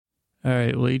All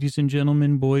right, ladies and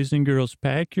gentlemen, boys and girls,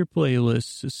 pack your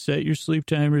playlists, set your sleep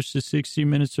timers to 60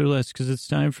 minutes or less because it's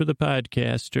time for the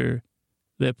podcaster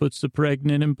that puts the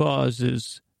pregnant in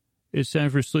pauses. It's time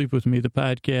for Sleep With Me, the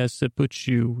podcast that puts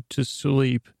you to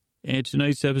sleep. And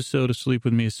tonight's episode of Sleep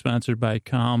With Me is sponsored by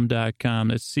Calm.com.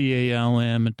 That's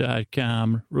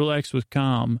CALM.com. Relax with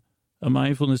Calm, a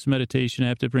mindfulness meditation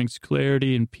app that brings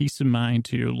clarity and peace of mind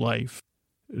to your life.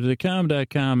 The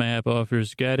Calm.com app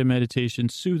offers guided meditation,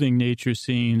 soothing nature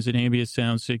scenes, and ambient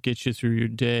sounds that get you through your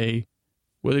day.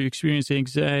 Whether you experience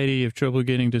anxiety, have trouble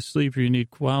getting to sleep, or you need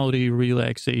quality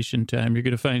relaxation time, you're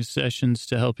going to find sessions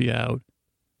to help you out.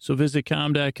 So visit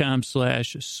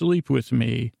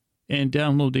calm.com/sleepwithme and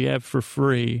download the app for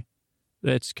free.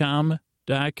 That's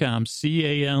calm.com,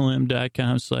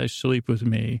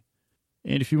 CALM.com/sleepwithme.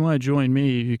 And if you want to join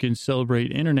me, you can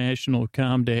celebrate International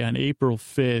Calm Day on April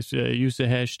 5th. Use the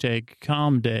hashtag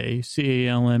CalmDay,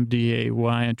 CALMDAY,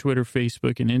 on Twitter,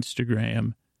 Facebook, and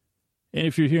Instagram. And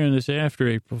if you're hearing this after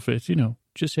April 5th,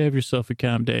 just have yourself a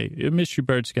calm day. Mystery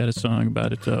Bart's got a song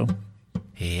about it, though.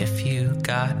 If you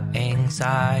got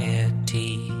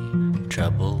anxiety,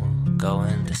 trouble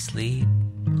going to sleep,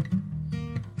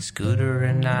 Scooter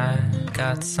and I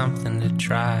got something to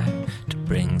try to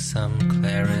bring some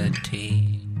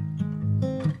clarity.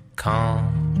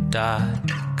 Calm.com,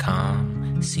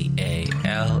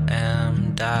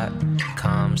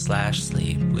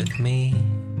 CALM.com/sleep with me.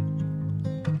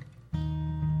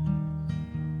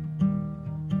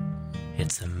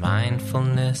 It's a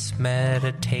mindfulness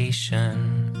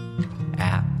meditation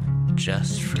app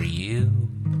just for you,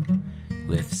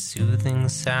 with soothing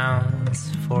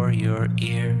sounds for your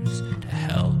ears to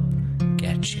help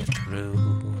get you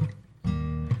through.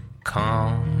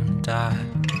 Calm.com,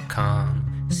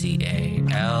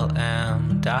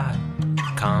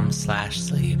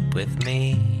 CALM.com/sleep with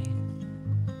me.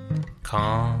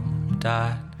 Calm.com,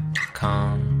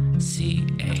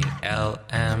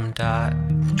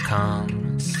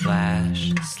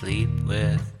 CALM.com/sleep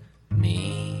with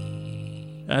me.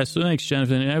 So thanks,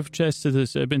 Jonathan. And I've tested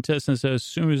this. I've been testing this as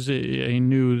soon as I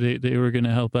knew they were going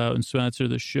to help out and sponsor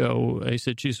the show. I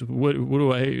said, geez, what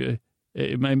do I,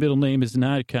 my middle name is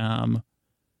not com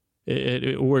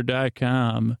or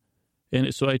 .com.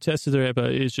 And so I tested their app.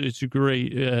 It's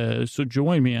great. So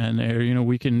join me on there.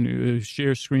 We can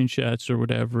share screenshots or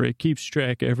whatever. It keeps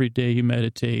track every day you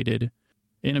meditated.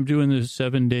 And I'm doing this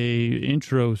 7-day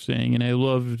intro thing, and I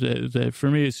love that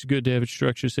for me it's good to have a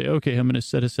structure. Say, okay, I'm going to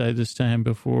set aside this time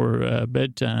before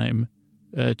bedtime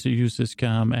to use this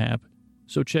Calm app.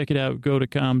 So check it out. Go to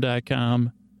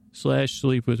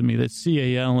calm.com/sleepwithme. That's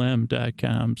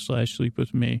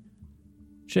CALM.com/sleepwithme.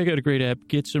 Check out a great app.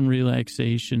 Get some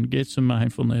relaxation, get some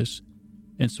mindfulness,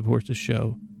 and support the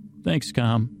show. Thanks,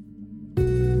 Calm.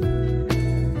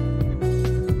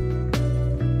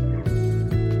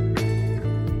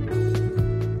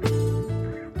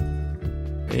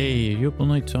 Hey, you up all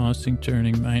night tossing,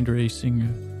 turning, mind racing,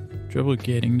 trouble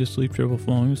getting to sleep, trouble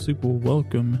falling asleep? Well,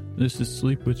 welcome. This is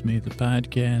Sleep With Me, the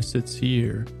podcast that's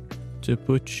here to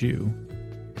put you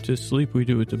to sleep. We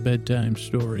do it, the bedtime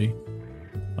story.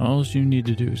 All you need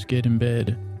to do is get in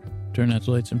bed, turn out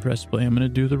the lights and press play. I'm going to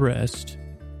do the rest.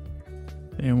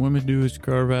 And what I'm going to do is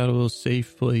carve out a little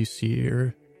safe place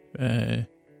here where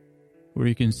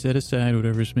you can set aside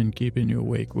whatever's been keeping you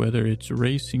awake, whether it's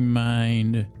racing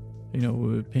mind,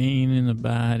 pain in the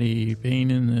body,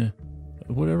 pain in the,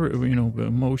 whatever,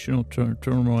 emotional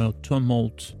turmoil,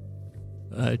 tumult,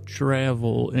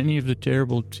 travel, any of the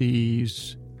terrible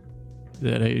T's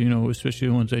that especially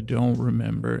the ones I don't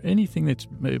remember, anything that's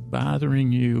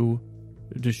bothering you,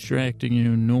 distracting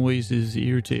you, noises,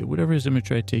 irritate, whatever it is, I'm going to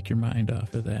try to take your mind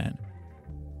off of that.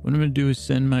 What I'm going to do is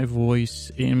send my voice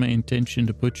and my intention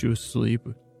to put you asleep,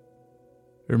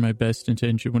 or my best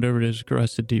intention, whatever it is,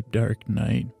 across the deep, dark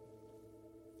night.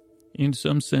 In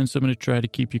some sense, I'm going to try to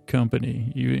keep you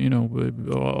company,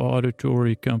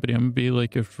 auditory company. I'm going to be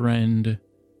like a friend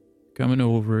coming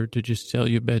over to just tell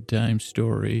you a bedtime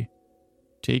story,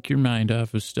 take your mind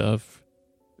off of stuff,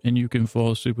 and you can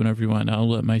fall asleep whenever you want. I'll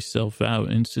let myself out.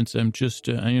 And since I'm just,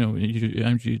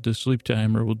 the sleep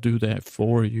timer will do that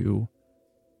for you.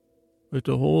 But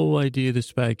the whole idea of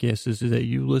this podcast is that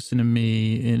you listen to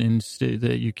me, and instead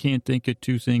that you can't think of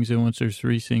two things at once or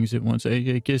three things at once. I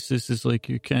guess this is like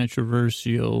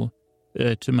controversial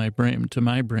to my brain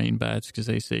bots, because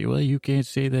they say, well, you can't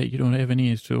say that, you don't have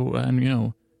any. So,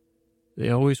 they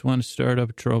always want to start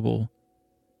up trouble.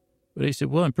 But I said,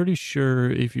 well, I'm pretty sure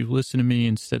if you listen to me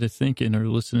instead of thinking or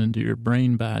listening to your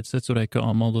brain bots, that's what I call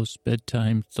them, all those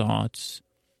bedtime thoughts.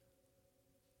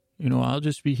 I'll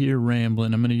just be here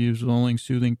rambling. I'm going to use lulling,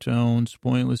 soothing tones,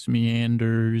 pointless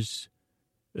meanders,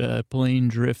 plane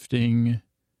drifting,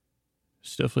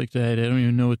 stuff like that. I don't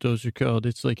even know what those are called.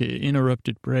 It's like an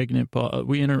interrupted pregnant pause.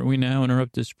 We now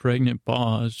interrupt this pregnant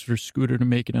pause for Scooter to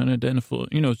make an unidentifiable.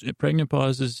 Pregnant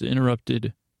pause is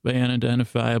interrupted by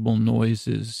unidentifiable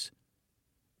noises,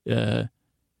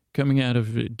 coming out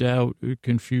of doubt,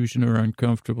 confusion, or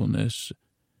uncomfortableness,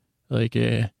 like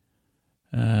yeah,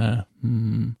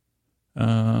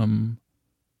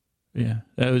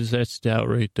 that's doubt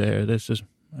right there. This is,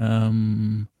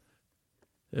 I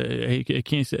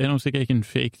can't say, I don't think I can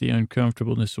fake the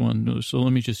uncomfortableness one. So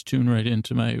let me just tune right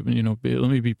into my, let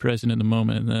me be present in the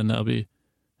moment, and then I'll be,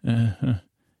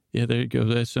 yeah, there you go.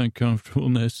 That's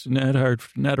uncomfortableness. Not hard,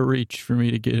 not a reach for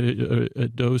me to get a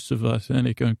dose of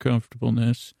authentic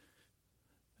uncomfortableness.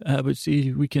 But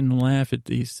see, we can laugh at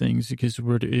these things because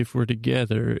if we're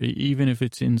together, even if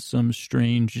it's in some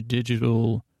strange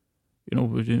digital,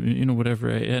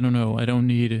 whatever. I don't know. I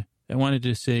wanted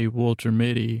to say Walter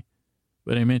Mitty,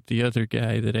 but I meant the other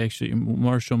guy that actually,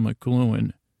 Marshall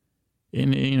McLuhan.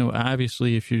 And,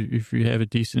 obviously, if you have a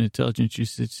decent intelligence, you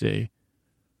should say,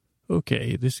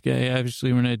 okay, this guy,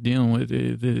 obviously, we're not dealing with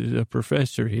a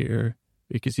professor here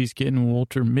because he's getting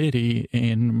Walter Mitty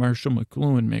and Marshall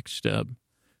McLuhan mixed up.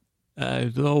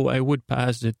 Though I would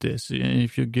posit this, and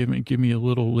if you'll give me a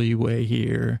little leeway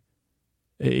here,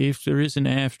 if there is an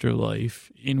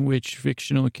afterlife in which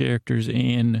fictional characters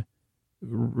and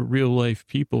real life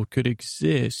people could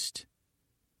exist,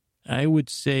 I would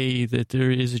say that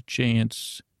there is a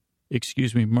chance.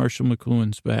 Excuse me, Marshall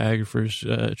McLuhan's biographer's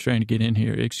trying to get in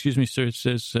here. Excuse me, sir, it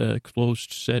says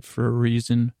closed set for a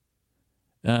reason.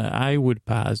 I would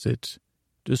posit,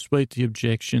 despite the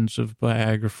objections of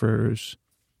biographers,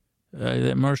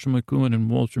 that Marshall McLuhan and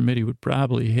Walter Mitty would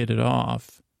probably hit it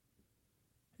off.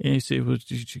 And you say, well,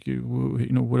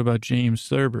 what about James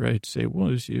Thurber? I'd say, well,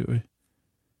 why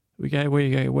you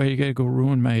got to go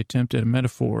ruin my attempt at a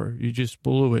metaphor? You just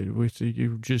blew it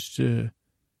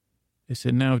I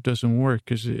said, now it doesn't work.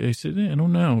 Because I said, I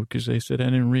don't know. Because I said, I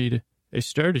didn't read. I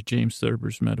started James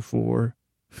Thurber's metaphor.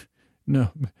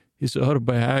 No, his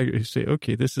autobiography. I say,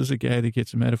 okay, this is a guy that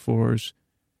gets metaphors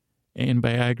and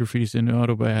biographies and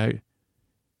autobiography.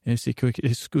 And I say,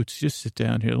 Scoots, just sit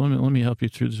down here. Let me help you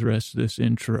through the rest of this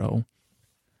intro.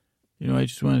 I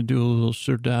just want to do a little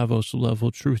Sir Davos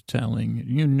level truth telling.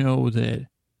 You know that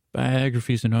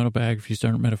biographies and autobiographies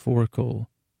aren't metaphorical,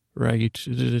 right?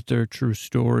 That they're true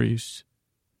stories.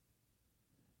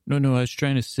 No, I was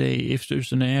trying to say if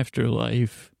there's an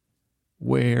afterlife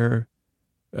where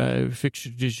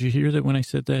fiction, did you hear that when I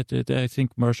said that I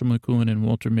think Marshall McLuhan and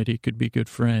Walter Mitty could be good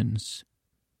friends?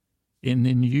 And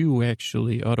then you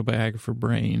actually, autobiographer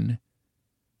brain.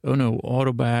 Oh no,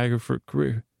 autobiographer,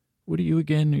 what are you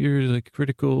again? You're the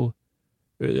critical,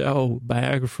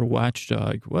 biographer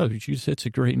watchdog. Well, that's a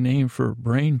great name for a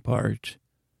brain part.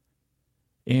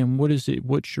 And what is it?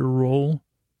 What's your role?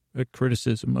 A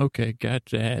criticism. Okay, got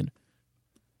that.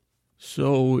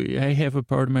 So I have a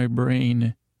part of my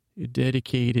brain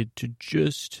dedicated to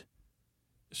just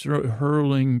sort of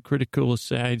hurling critical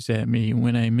asides at me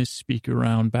when I misspeak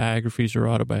around biographies or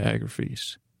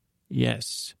autobiographies.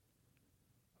 Yes.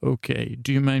 Okay.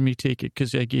 Do you mind me take it?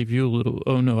 Because I gave you a little.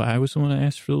 Oh no, I was the one that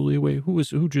asked for the leeway. Who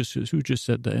just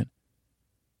said that?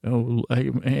 Oh,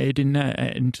 I did not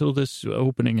until this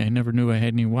opening. I never knew I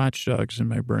had any watchdogs in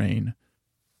my brain.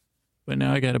 But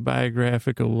now I got a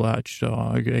biographical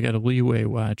watchdog. I got a leeway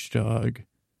watchdog.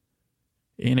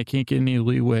 And I can't get any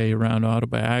leeway around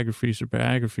autobiographies or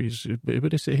biographies.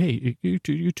 But I say, hey, you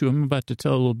two, I'm about to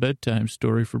tell a little bedtime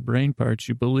story for brain parts.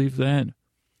 You believe that?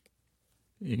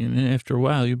 And then after a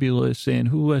while, you'll be saying,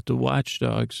 who let the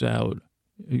watchdogs out?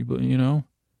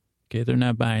 Okay, they're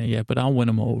not buying it yet, but I'll win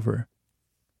them over.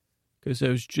 Because I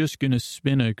was just going to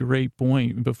spin a great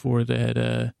point before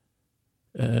that,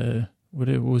 what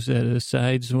was that, a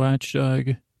sides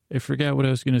watchdog? I forgot what I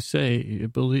was going to say.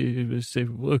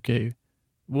 Okay,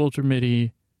 Walter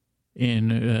Mitty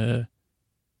and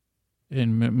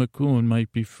McLuhan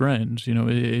might be friends.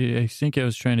 I think I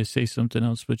was trying to say something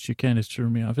else, but she kind of threw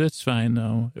me off. That's fine,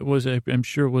 though. I'm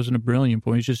sure it wasn't a brilliant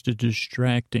point. It's just a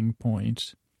distracting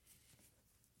point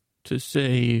to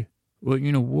say, well,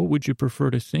 what would you prefer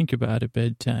to think about at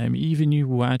bedtime? Even you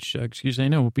watchdogs, because I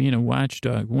know being a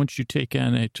watchdog, once you take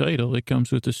on that title, it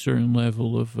comes with a certain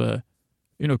level of,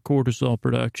 cortisol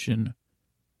production.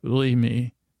 Believe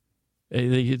me.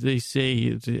 They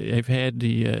say I had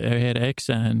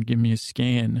Exxon give me a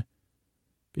scan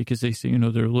because they say,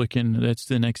 they're looking, that's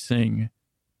the next thing.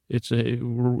 It's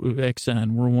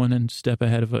Exxon. We're one step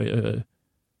ahead of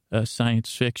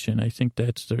science fiction. I think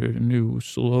that's their new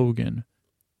slogan.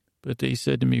 But they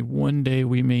said to me, one day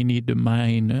we may need to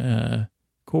mine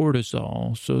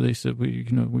cortisol. So they said,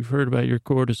 we've heard about your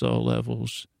cortisol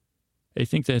levels. I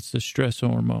think that's the stress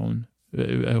hormone.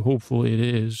 Hopefully it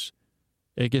is.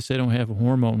 I guess I don't have a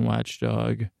hormone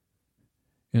watchdog.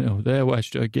 That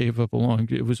watchdog gave up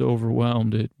it was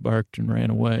overwhelmed. It barked and ran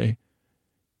away.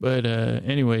 But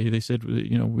anyway, they said,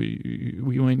 we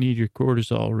might need your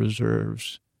cortisol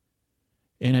reserves.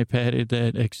 And I patted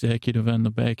that executive on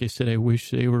the back. I said, I wish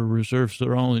they were reserves.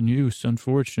 They're all in use,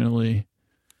 unfortunately.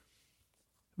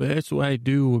 But that's why I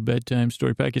do a bedtime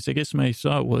story podcast. I guess my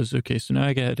thought was, okay, so now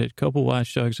I got a couple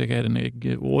watchdogs. I got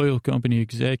an oil company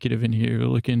executive in here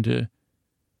looking to,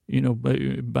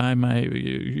 buy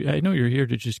I know you're here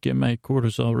to just get my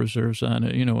cortisol reserves on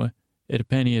it, at a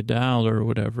penny a dollar or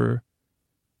whatever.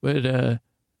 But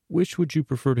which would you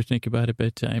prefer to think about at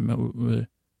bedtime?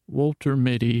 Walter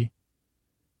Mitty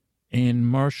and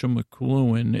Marshall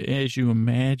McLuhan, as you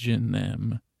imagine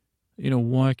them,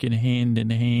 walking hand in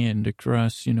hand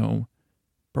across,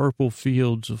 purple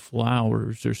fields of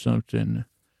flowers or something,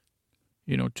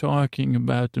 talking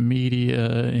about the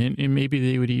media, and maybe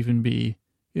they would even be,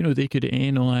 they could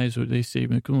analyze what they say.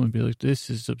 McLuhan would be like, this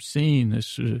is obscene,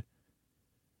 this, and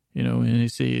they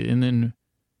say, and then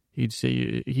he'd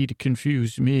say, he'd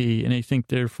confuse me, and I think,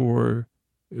 therefore,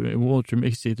 Walter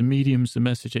may say, the medium's the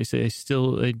message. I say,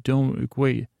 I don't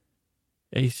equate.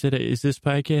 I said, is this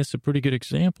podcast a pretty good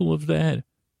example of that?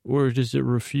 Or does it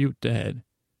refute that?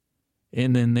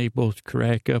 And then they both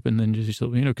crack up and then just,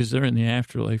 because they're in the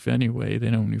afterlife anyway. They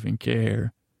don't even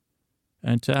care.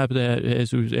 On top of that,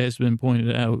 as has been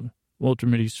pointed out, Walter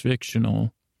Mitty's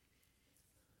fictional.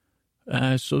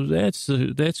 So that's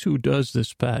who does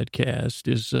this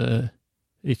podcast.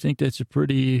 I think that's a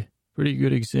pretty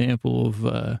good example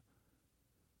of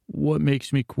what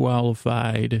makes me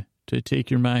qualified to take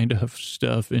your mind off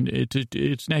stuff. And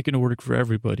it's not going to work for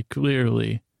everybody,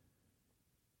 clearly.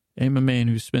 I'm a man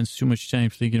who spends too much time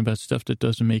thinking about stuff that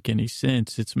doesn't make any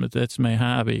sense. That's my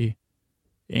hobby.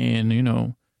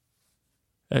 And,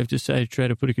 I've decided to try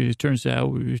to it turns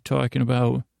out we were talking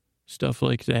about stuff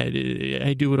like that.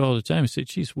 I do it all the time. I say,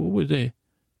 geez, what do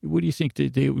you think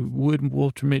would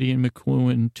Walter Mitty and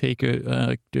McLuhan take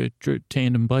a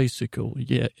tandem bicycle?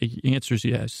 Yeah, the answer is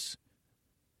yes.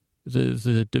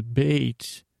 The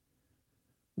debate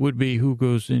would be who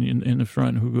goes in the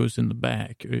front, who goes in the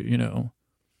back, And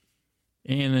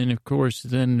then, of course,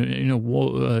 Walter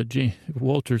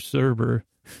Serber,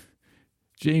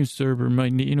 James Serber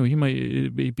might need, he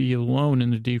might be alone in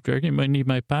the deep dark. He might need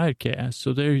my podcast.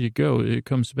 So there you go. It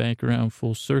comes back around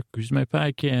full circle. Because my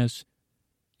podcast,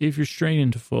 if you're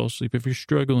straining to fall asleep, if you're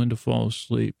struggling to fall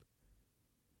asleep,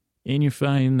 and you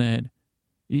find that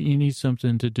you need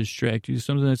something to distract you,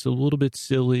 something that's a little bit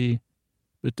silly,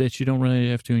 but that you don't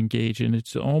really have to engage in.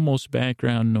 It's almost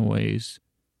background noise,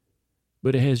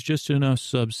 but it has just enough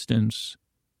substance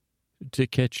to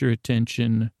catch your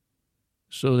attention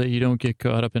so that you don't get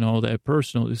caught up in all that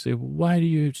personal. They say, well, why do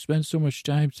you spend so much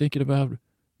time thinking about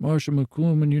Marshall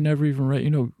McLuhan when you never even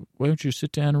read, why don't you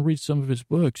sit down and read some of his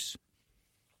books?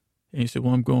 And he said,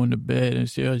 well, I'm going to bed. And I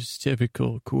say, oh, it's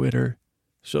typical quitter.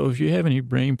 So if you have any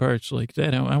brain parts like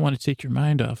that, I want to take your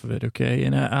mind off of it, okay?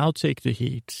 And I'll take the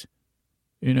heat.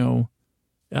 I'll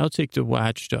take the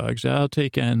watchdogs. I'll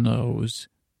take on those.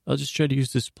 I'll just try to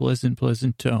use this pleasant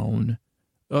tone.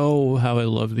 Oh, how I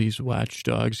love these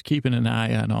watchdogs, keeping an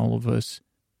eye on all of us,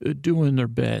 doing their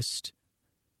best,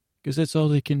 because that's all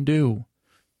they can do.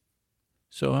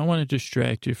 So I want to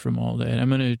distract you from all that. I'm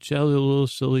going to tell you little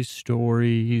silly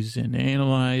stories and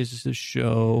analyze the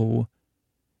show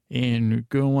and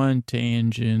go on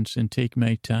tangents and take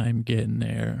my time getting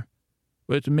there.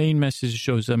 But the main message of the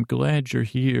show is I'm glad you're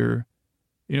here.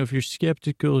 If you're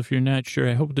skeptical, if you're not sure,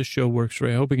 I hope the show works for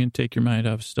you. I hope it can take your mind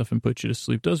off stuff and put you to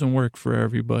sleep. Doesn't work for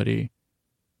everybody,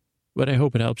 but I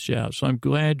hope it helps you out. So I'm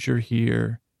glad you're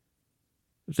here.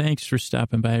 Thanks for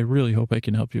stopping by. I really hope I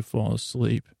can help you fall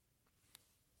asleep.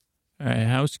 All right,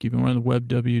 housekeeping. We're on the web,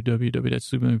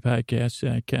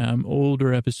 www.sleepwithmepodcast.com.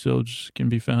 Older episodes can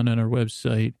be found on our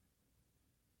website.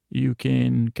 You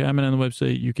can comment on the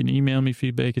website. You can email me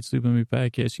feedback at Sleep With Me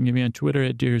Podcast. You can get me on Twitter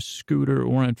at Dear Scooter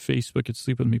or on Facebook at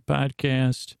Sleep With Me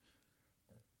Podcast.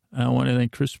 I want to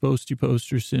thank Chris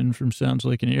Posterson from Sounds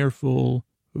Like an Earful,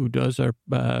 who does our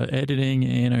editing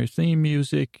and our theme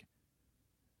music.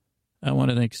 I want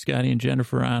to thank Scotty and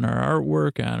Jennifer on our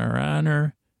artwork, on our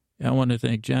honor. I want to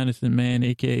thank Jonathan Mann,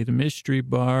 a.k.a. the Mystery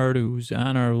Bard, who's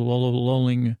on our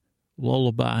lulling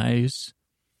lullabies.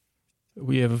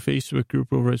 We have a Facebook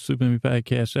group over at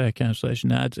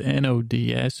sleepwithmepodcast.com/nods,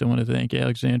 N-O-D-S. I want to thank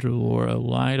Alexandra Laura,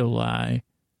 Lie to Lie,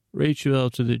 Rachel L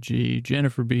to the G,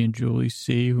 Jennifer B and Julie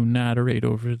C, who moderate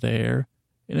over there.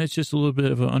 And it's just a little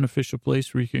bit of an unofficial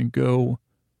place where you can go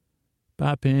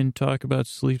pop in, talk about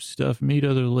sleep stuff, meet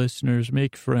other listeners,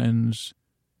 make friends,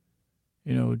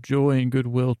 joy and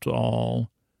goodwill to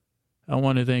all. I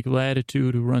want to thank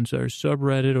Latitude, who runs our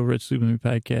subreddit over at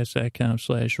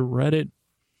sleepwithmepodcast.com/Reddit.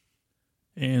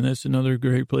 And that's another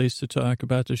great place to talk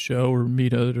about the show or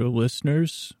meet other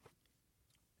listeners.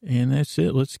 And that's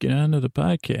it. Let's get on to the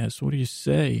podcast. What do you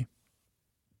say?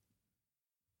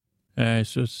 All right,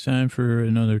 so it's time for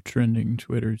another Trending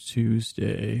Twitter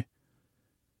Tuesday.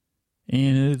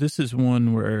 And this is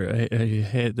one where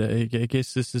I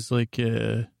guess this is like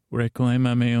where I climb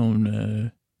on my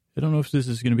own. I don't know if this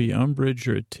is going to be umbrage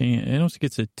or I don't think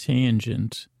it's a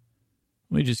tangent.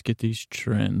 Let me just get these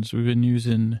trends. We've been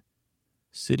using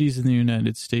cities in the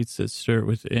United States that start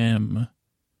with M.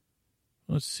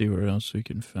 Let's see where else we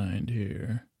can find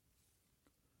here.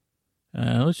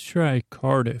 Let's try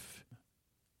Cardiff.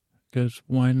 Because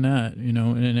why not?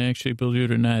 And actually, believe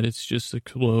it or not, it's just the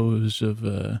close of,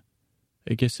 I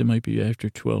guess it might be after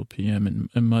 12 p.m.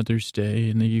 and Mother's Day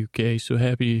in the UK. So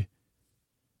happy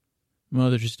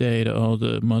Mother's Day to all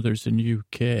the mothers in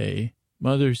UK.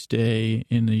 Mother's Day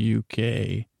in the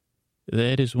UK.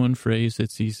 That is one phrase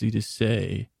that's easy to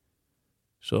say.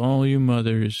 So all you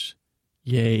mothers,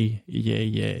 yay, yay,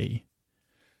 yay.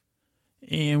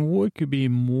 And what could be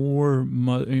more,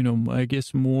 I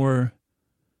guess more,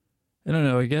 I don't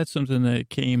know, I got something that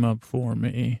came up for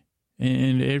me.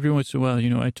 And every once in a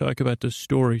while, I talk about the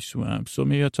story swamp. So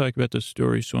maybe I'll talk about the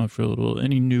story swamp for a little.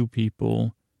 Any new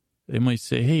people, they might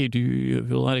say, hey, do you have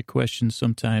a lot of questions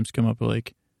sometimes come up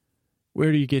like,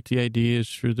 where do you get the ideas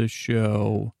for the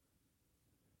show?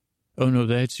 Oh, no,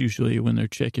 that's usually when they're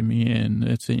checking me in.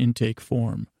 That's an intake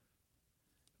form.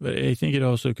 But I think it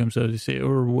also comes out to say,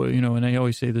 and I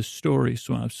always say the story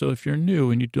swamp. So if you're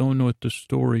new and you don't know what the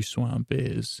story swamp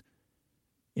is,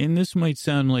 and this might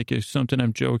sound like something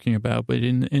I'm joking about, but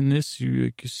in this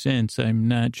sense, I'm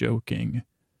not joking.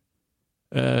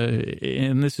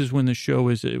 And this is when the show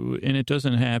is, and it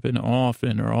doesn't happen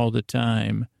often or all the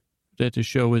time, that the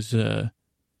show is, I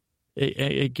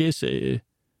guess,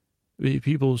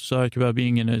 people talk about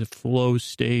being in a flow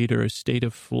state or a state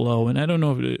of flow, and I don't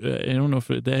know if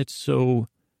that's so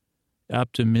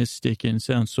optimistic and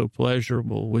sounds so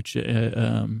pleasurable, which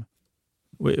I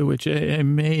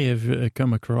may have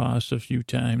come across a few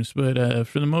times, but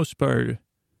for the most part,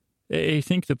 I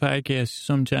think the podcast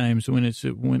sometimes when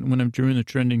I'm doing the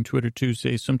Trending Twitter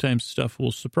Tuesday, sometimes stuff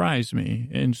will surprise me,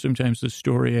 and sometimes the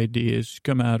story ideas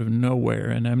come out of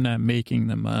nowhere, and I'm not making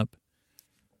them up.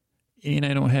 And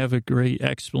I don't have a great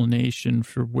explanation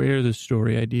for where the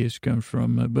story ideas come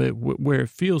from, but where it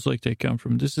feels like they come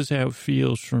from. This is how it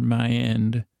feels from my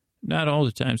end. Not all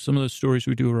the time. Some of the stories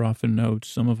we do are often notes.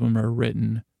 Some of them are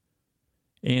written.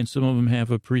 And some of them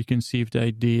have a preconceived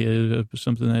idea of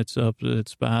something that's up,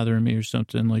 that's bothering me or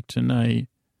something like tonight.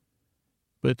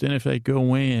 But then if I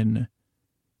go in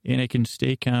and I can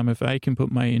stay calm, if I can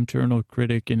put my internal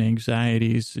critic and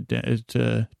anxieties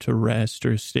to rest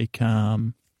or stay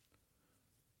calm,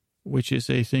 which is,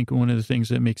 I think, one of the things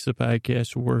that makes the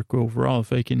podcast work overall.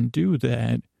 If I can do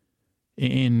that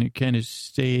and kind of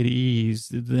stay at ease,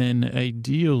 then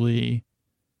ideally,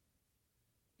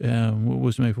 what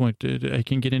was my point? I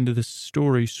can get into the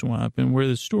story swamp. And where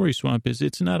the story swamp is,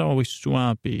 it's not always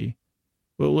swampy.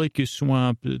 But like a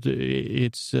swamp,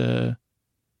 it's,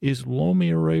 is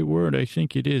loamy a right word? I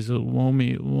think it is, a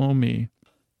loamy.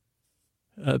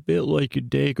 A bit like a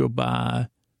Dagobah.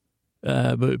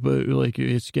 But like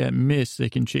it's got mist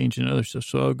that can change and other stuff.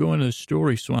 So I'll go into the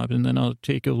story swamp and then I'll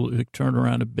take a turn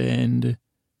around a bend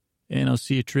and I'll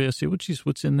see a tree. I'll say,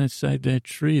 what's in that side that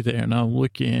tree there? And I'll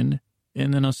look in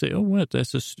and then I'll say, oh, what?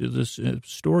 That's this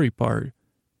story part.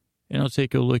 And I'll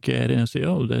take a look at it and I'll say,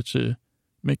 oh, that's a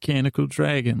mechanical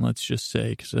dragon, let's just say,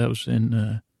 because that was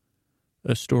in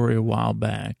a story a while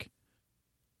back.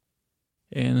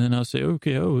 And then I'll say,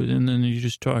 okay, and then you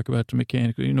just talk about the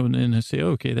mechanical, and then I say,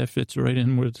 okay, that fits right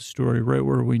in with the story, right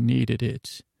where we needed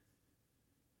it.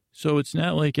 So it's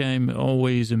not like I'm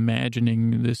always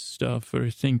imagining this stuff or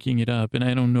thinking it up, and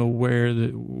I don't know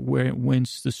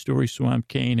whence the story swamp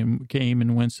came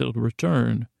and whence it'll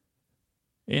return.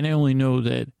 And I only know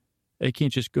that I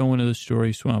can't just go into the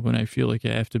story swamp when I feel like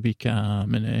I have to be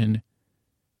calm and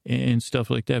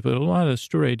stuff like that. But a lot of the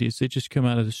story ideas, they just come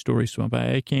out of the story swamp.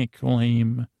 I can't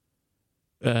claim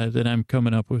that I'm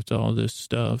coming up with all this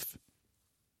stuff.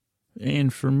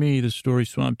 And for me, the story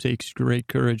swamp takes great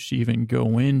courage to even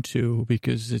go into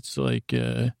because it's like,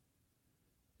 yeah,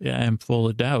 I'm full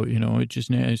of doubt, It just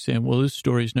now saying, well, this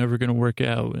story's never going to work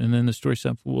out. And then the story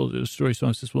swamp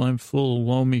says, well, I'm full of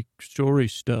loamy story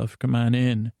stuff. Come on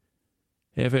in.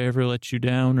 Have I ever let you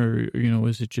down or,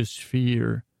 is it just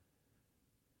fear?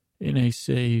 And I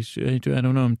say, I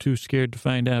don't know, I'm too scared to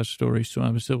find out, story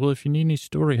swamp. I said, well, if you need any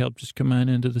story help, just come on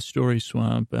into the story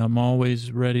swamp. I'm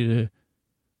always ready to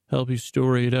help you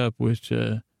story it up with,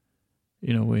 but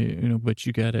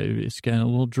you it's kind of a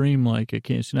little dreamlike.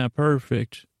 It's not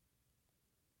perfect.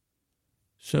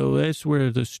 So that's where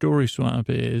the story swamp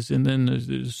is. And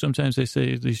then sometimes they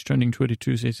say, these trending Twitter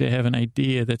Tuesdays, they have an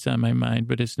idea that's on my mind,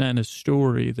 but it's not a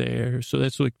story there. So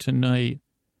that's like tonight.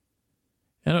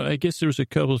 I guess there was a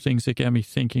couple of things that got me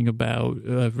thinking about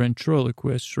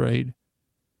ventriloquists, right?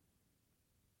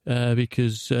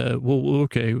 Because,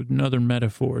 okay, another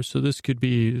metaphor. So this could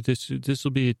be, this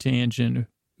will be a tangent.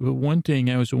 But one thing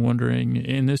I was wondering,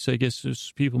 and this I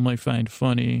guess people might find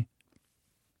funny,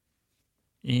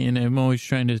 and I'm always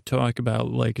trying to talk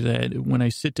about like that. When I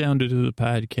sit down to do the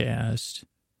podcast,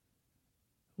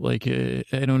 like,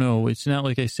 I don't know, it's not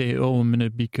like I say, oh, I'm going to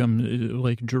become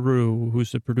like Drew,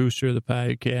 who's the producer of the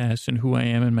podcast, and who I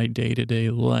am in my day-to-day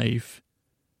life.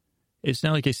 It's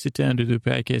not like I sit down to do the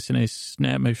podcast and I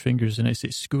snap my fingers and I say,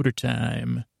 scooter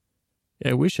time.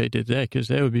 I wish I did that because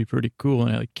that would be pretty cool.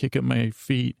 And I like kick up my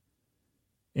feet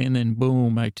and then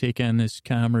boom, I take on this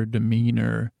calmer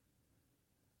demeanor.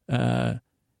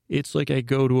 It's like I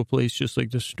go to a place just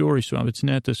like the story swamp. It's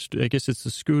not I guess it's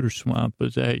the scooter swamp,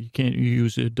 but that you can't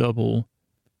use a double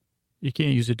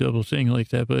thing like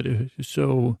that. But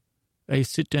so I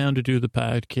sit down to do the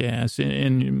podcast,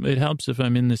 and it helps if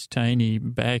I'm in this tiny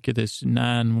back of this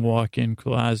non-walk-in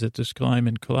closet, this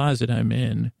climbing closet I'm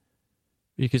in,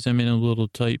 because I'm in a little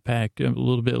tight packed, a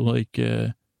little bit like,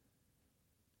 it's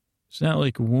not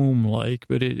like womb-like,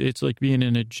 but it's like being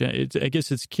in I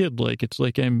guess it's kid-like. It's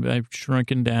like I've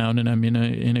shrunken down and I'm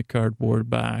in a cardboard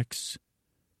box.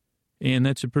 And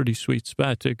that's a pretty sweet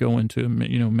spot to go into,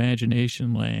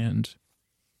 imagination land.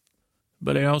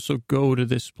 But I also go to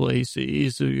this place. He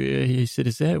said,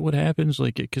 is that what happens?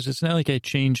 Like, because it's not like I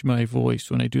change my voice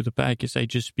when I do the podcast. I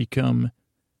just become,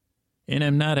 and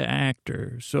I'm not an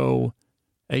actor. So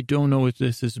I don't know if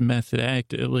this is method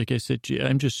act. Like I said,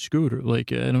 I'm just Scooter.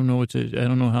 Like, I don't know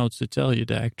how else to tell you,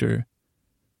 doctor.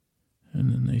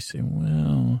 And then they say,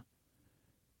 well,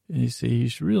 they say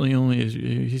he's really only,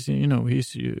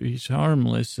 he's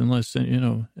harmless unless,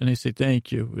 and I say,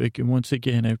 thank you. Like, once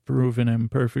again, I've proven I'm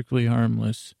perfectly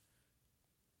harmless.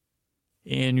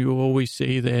 And you always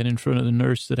say that in front of the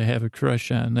nurse that I have a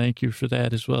crush on. Thank you for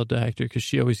that as well, doctor, because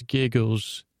she always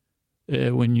giggles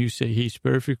when you say he's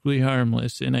perfectly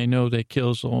harmless. And I know that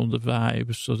kills all the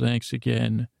vibes. So thanks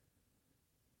again.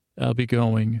 I'll be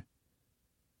going.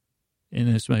 And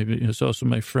it's also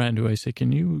my friend who I say,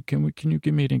 can you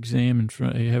give me an exam in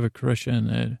front? I have a crush on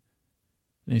that. And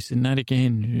they said, not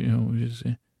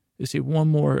again. They say one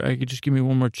more. I could just give me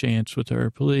one more chance with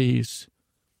her, please.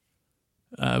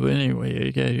 But anyway,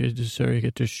 I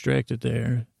got distracted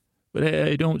there. But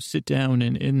I don't sit down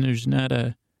and there's not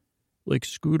like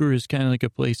Scooter is kind of like a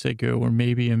place I go or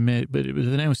maybe but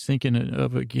then I was thinking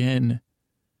of again.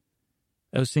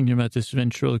 I was thinking about this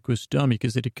ventriloquist dummy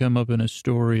because it had come up in a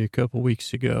story a couple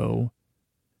weeks ago.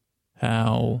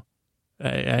 How I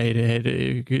had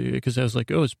because I was like,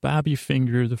 oh, is Bobby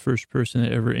Finger the first person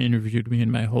that ever interviewed me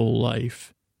in my whole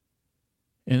life?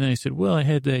 And then I said, well, I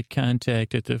had that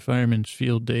contact at the Fireman's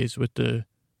Field Days with the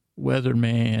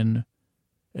weatherman.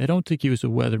 I don't think he was a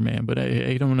weatherman, but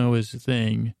I don't know his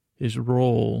thing, his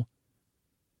role.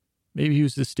 Maybe he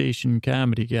was the station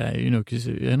comedy guy, because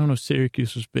I don't know if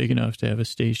Syracuse was big enough to have a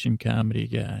station comedy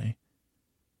guy.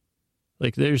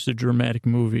 Like, there's a dramatic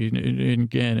movie, and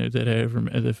again,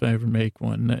 if I ever make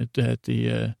one, that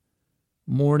the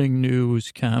morning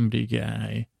news comedy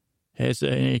guy has,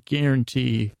 I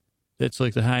guarantee that's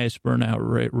like the highest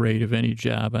burnout rate of any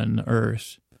job on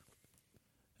earth.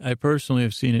 I personally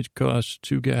have seen it cost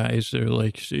two guys their,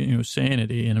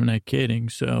 sanity, and I'm not kidding.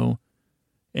 So,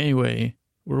 anyway,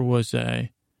 where was I?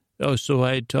 Oh, so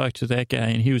I had talked to that guy,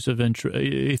 and he was I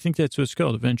think that's what it's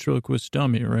called, a ventriloquist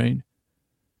dummy, right?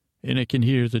 And I can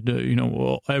hear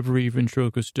every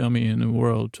ventriloquist dummy in the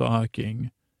world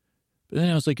talking. But then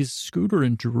I was like, is Scooter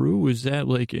and Drew, is that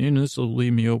like, this will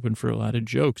leave me open for a lot of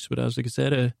jokes, but I was like, is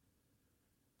that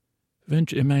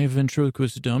am I a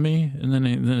ventriloquist dummy? And then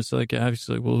it's like,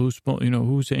 obviously, well,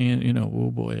 who's saying,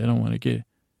 oh boy, I don't want to get,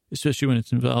 especially when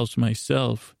it involves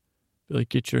myself. Like,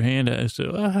 get your hand out. I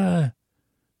said,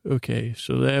 okay,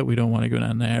 so that we don't want to go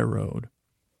down that road.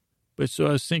 But so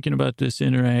I was thinking about this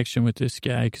interaction with this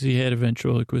guy because he had a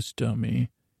ventriloquist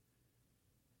dummy.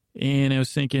 And I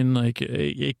was thinking, like,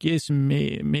 I guess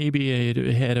maybe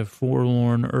I had a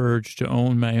forlorn urge to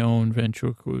own my own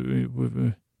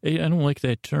ventriloquist. I don't like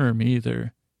that term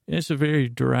either. It's a very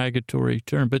derogatory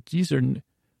term, but these are,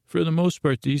 for the most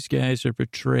part, these guys are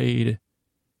portrayed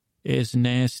as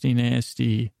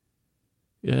nasty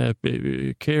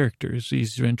characters.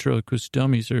 These ventriloquist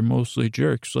dummies are mostly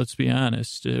jerks, let's be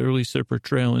honest, or at least they're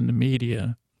portrayal in the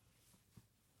media.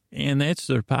 And that's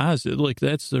their positive, like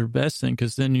that's their best thing,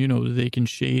 because then, they can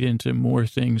shade into more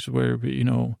things where,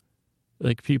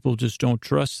 like people just don't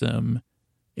trust them.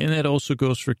 And that also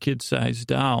goes for kid-sized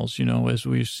dolls, as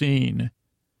we've seen.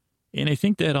 And I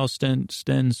think that all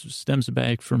stems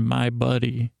back from my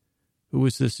buddy, who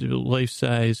was this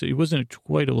life-size, he wasn't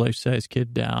quite a life-size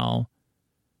kid doll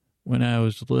when I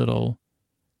was little.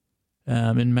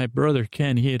 And my brother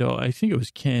Ken, I think it was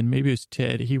Ken, maybe it was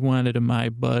Ted, he wanted a My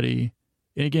Buddy.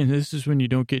 And again, this is when you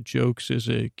don't get jokes as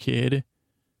a kid.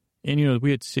 And,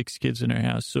 we had 6 kids in our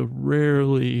house, so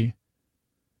rarely,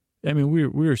 I mean, we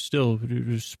were still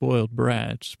spoiled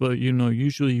brats, but,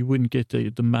 usually you wouldn't get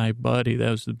the My Buddy. That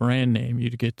was the brand name.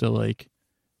 You'd get the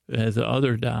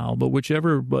other doll. But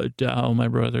whichever doll my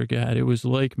brother got, it was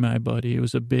like My Buddy. It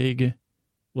was a big,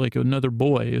 like another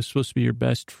boy. It was supposed to be your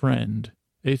best friend.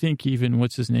 I think even,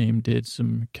 what's his name, did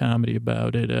some comedy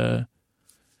about it. I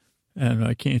don't know.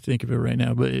 I can't think of it right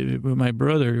now. But my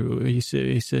brother, he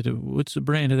said, what's the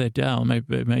brand of that doll? My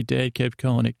dad kept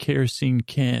calling it Kerosene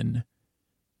Ken.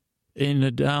 And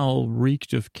the doll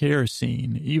reeked of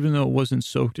kerosene, even though it wasn't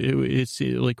soaked. It's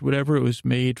like whatever it was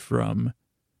made from.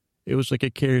 It was like a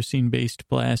kerosene-based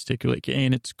plastic,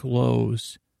 and its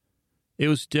clothes. It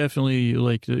was definitely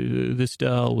like this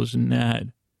doll was not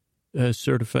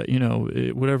certified,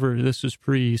 whatever. This was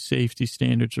pre-safety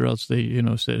standards, or else they,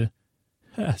 said,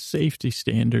 safety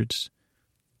standards.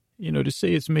 To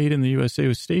say it's made in the USA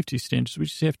with safety standards, we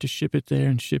just have to ship it there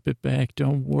and ship it back.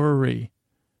 Don't worry.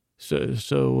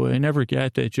 So I never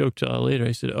got that joke till later.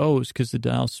 I said, oh, it's because the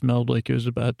doll smelled like it was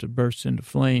about to burst into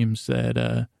flames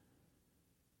that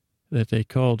they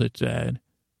called it that.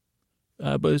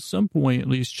 But at some point, at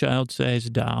least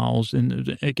child-sized dolls,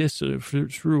 and I guess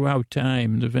throughout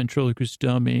time, the ventriloquist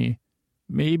dummy,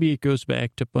 maybe it goes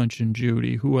back to Punch and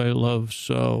Judy, who I love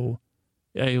so.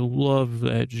 I love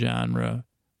that genre.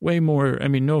 Way more, I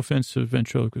mean, no offense to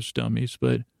ventriloquist dummies,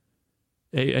 but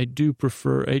I do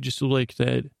prefer, I just like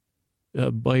that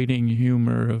biting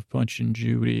humor of Punch and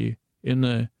Judy in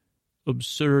the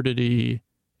absurdity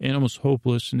and almost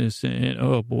hopelessness. And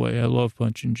oh boy, I love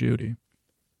Punch and Judy.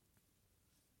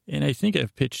 And I think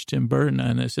I've pitched Tim Burton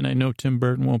on this, and I know Tim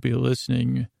Burton won't be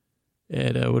listening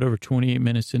at 28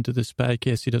 minutes into this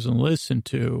podcast he doesn't listen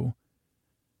to.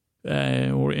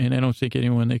 And I don't think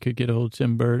anyone that could get a hold of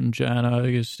Tim Burton, John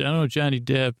August, I don't know, Johnny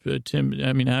Depp,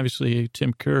 obviously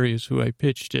Tim Curry is who I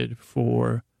pitched it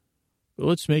for. But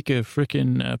let's make a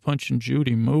frickin' Punch and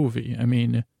Judy movie. I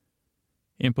mean,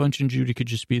 and Punch and Judy could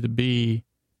just be the B,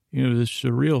 the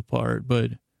surreal part,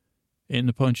 but in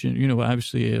the Punch and,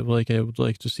 obviously, I would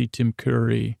like to see Tim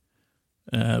Curry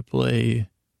play,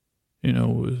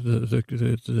 the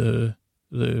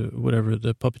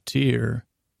puppeteer.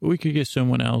 We could get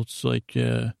someone else like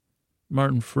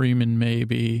Martin Freeman,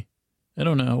 maybe. I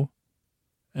don't know.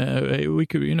 We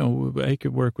could, I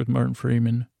could work with Martin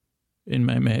Freeman in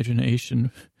my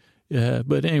imagination.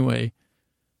 But anyway,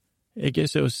 I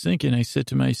guess I was thinking, I said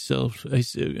to myself,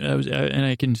 and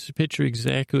I can picture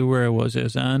exactly where I was. I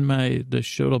was on the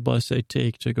shuttle bus I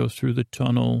take to go through the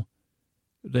tunnel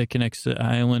that connects the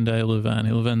island I live on.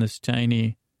 I live on this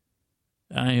tiny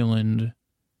island,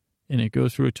 and it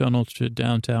goes through a tunnel to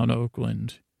downtown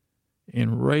Oakland.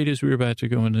 And right as we were about to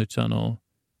go into the tunnel,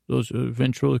 those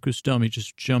ventriloquist dummies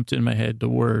just jumped in my head, the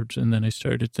words, and then I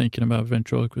started thinking about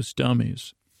ventriloquist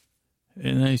dummies.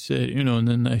 And I said, and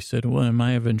then I said, well, am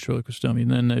I a ventriloquist dummy?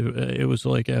 And then it was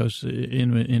like I was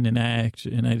in an act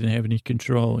and I didn't have any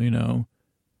control, Or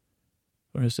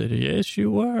I said, yes,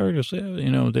 you are.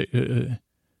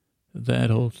 That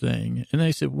whole thing. And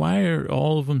I said, why are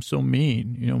all of them so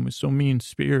mean, so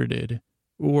mean-spirited?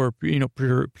 Or,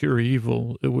 pure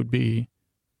evil, it would be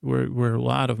where a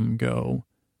lot of them go.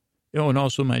 And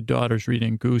also my daughter's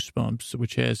reading Goosebumps,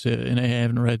 which has, and I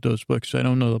haven't read those books, so I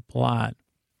don't know the plot.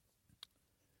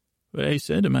 But I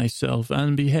said to myself,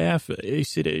 on behalf, I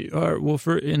said,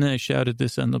 and I shouted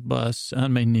this on the bus,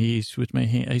 on my knees with my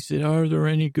hand. I said, are there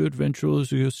any good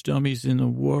ventriloquist dummies in the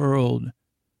world?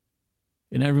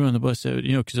 And everyone on the bus said,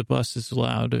 because the bus is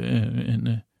loud,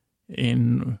 and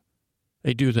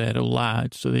I do that a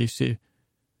lot. So they say,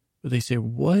 But they say,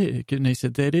 what? And they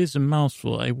said, that is a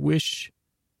mouthful. I wish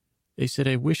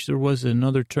there was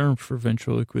another term for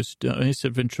ventriloquist. I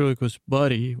said, ventriloquist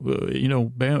buddy,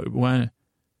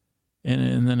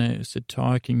 and then I said,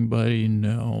 talking buddy,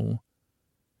 no.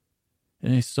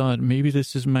 And I thought, maybe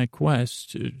this is my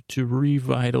quest to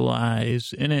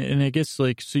revitalize. And I guess, so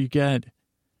you got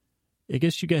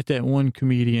that one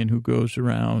comedian who goes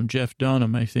around, Jeff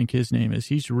Dunham, I think his name is.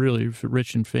 He's really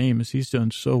rich and famous. He's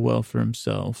done so well for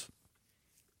himself.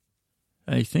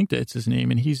 I think that's his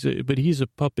name. And he's a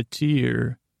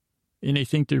puppeteer. And I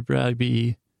think there'd probably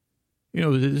be,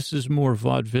 this is more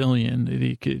vaudevillian.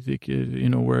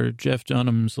 Where Jeff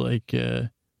Dunham's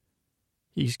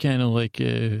he's kind of I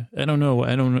don't know.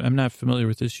 I'm not familiar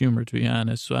with his humor, to be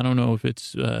honest. So I don't know if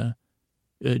it's a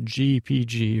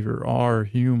GPG or R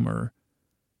humor.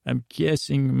 I'm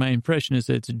guessing my impression is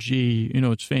that it's a G,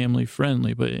 it's family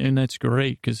friendly, and that's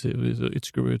great because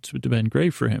it's been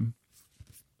great for him.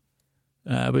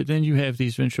 But then you have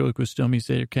these ventriloquist dummies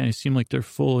that kind of seem like they're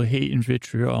full of hate and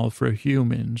vitriol for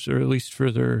humans, or at least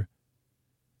for the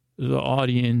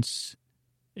audience.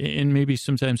 And maybe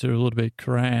sometimes they're a little bit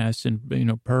crass and,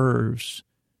 pervs.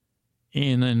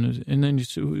 And then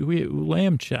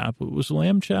Lamb Chop. Was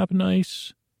Lamb Chop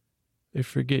nice? I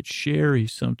forget. Sherry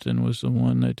something was the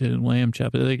one that did Lamb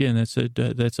Chop. But again, that's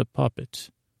a puppet.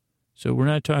 So we're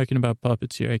not talking about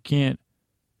puppets here. I can't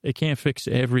fix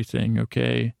everything,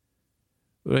 okay?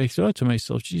 But I thought to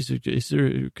myself, geez, is there,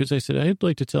 because I said, I'd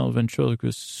like to tell a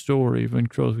ventriloquist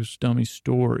dummy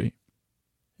story.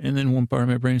 And then one part of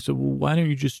my brain said, well, why don't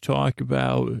you just talk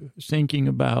about thinking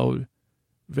about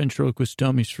ventriloquist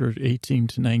dummies for 18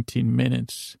 to 19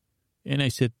 minutes? And I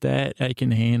said, that I can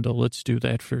handle. Let's do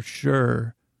that for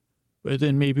sure. But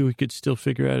then maybe we could still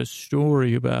figure out a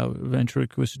story about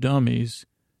ventriloquist dummies.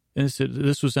 And I said,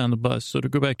 this was on the bus. So to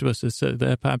go back to us,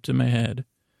 that popped in my head.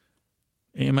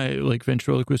 Am I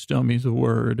ventriloquist dummies, a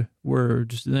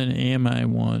words, then am I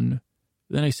one?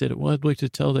 Then I said, well, I'd like to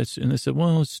tell that. And they said,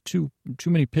 well, it's too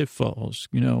many pitfalls,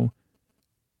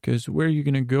 because where are you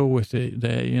going to go with it?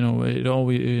 That, it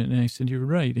always, and I said, you're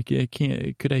right. I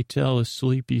can't, could I tell a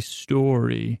sleepy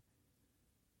story?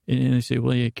 And they say,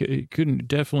 well, it couldn't,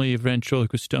 definitely a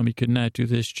ventriloquist dummy could not do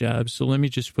this job. So let me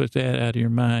just put that out of your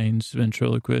minds,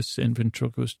 ventriloquists and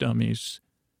ventriloquist dummies.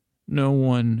 No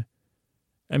one,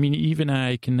 even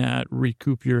I cannot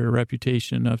recoup your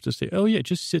reputation enough to say, oh, yeah,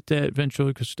 just sit that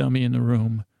ventriloquist dummy in the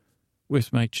room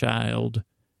with my child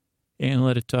and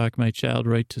let it talk my child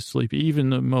right to sleep. Even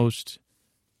the most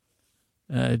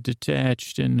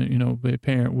detached and,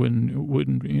 parent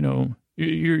wouldn't,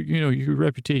 your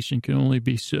reputation can only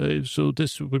be so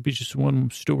this would be just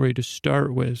one story to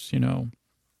start with,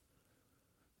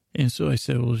 And so I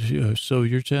said, well, so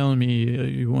you're telling me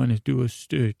you want to do a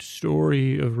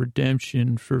story of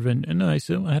redemption for And I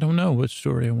said, well, I don't know what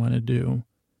story I want to do.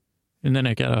 And then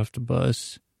I got off the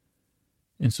bus,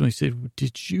 and somebody said,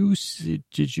 did you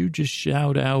just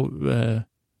shout out,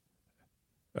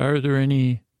 are there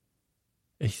any,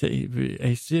 I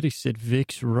said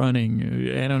Vic's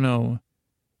running, I don't know,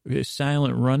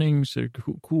 silent runnings or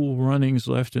cool runnings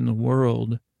left in the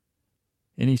world.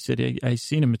 And he said, I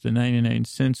seen him at the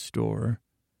 99-cent store.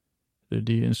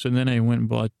 And so then I went and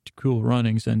bought Cool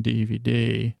Runnings on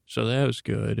DVD. So that was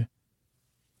good.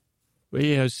 But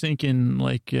yeah, I was thinking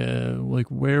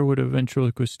where would a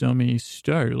ventriloquist dummy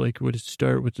start? Would it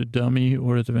start with the dummy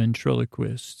or the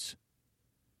ventriloquists?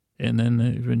 And then,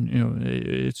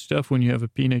 it's tough when you have a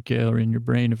peanut gallery in your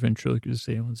brain of ventriloquists.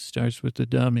 Say, well, it starts with the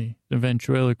dummy, the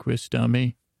ventriloquist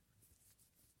dummy.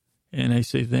 And I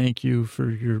say, thank you for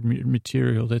your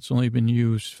material that's only been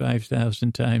used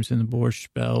 5,000 times in the Borscht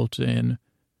Belt and,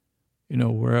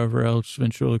 wherever else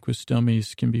ventriloquist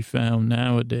dummies can be found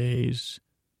nowadays.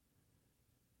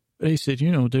 But I said,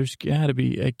 there's got to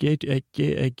be, I get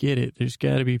it. There's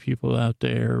got to be people out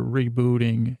there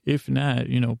rebooting. If not,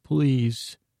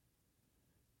 please.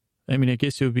 I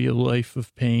guess it would be a life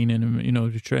of pain and,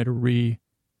 to try to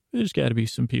there's got to be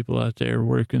some people out there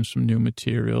working some new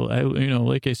material.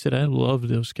 Like I said, I love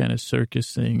those kind of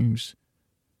circus things.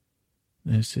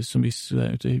 They say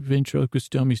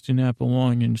ventriloquist dummies do not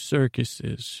belong in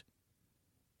circuses.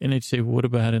 And they'd say, what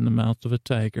about in the mouth of a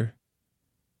tiger?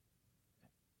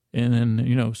 And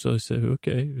then, so I said,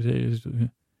 okay.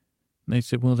 And they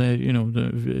said, well,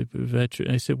 that,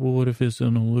 I said, well, what if it's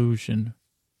an illusion?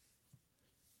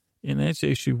 And that's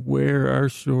actually where our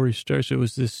story starts. It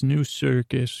was this new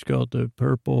circus called the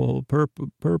Purple.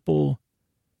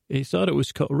 They thought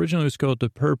originally it was called the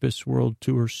Purpose World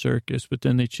Tour Circus, but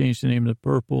then they changed the name to the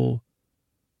Purple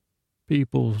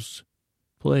People's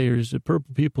players, the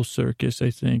Purple People Circus,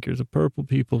 I think, or the Purple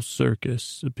People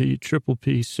Circus, the Triple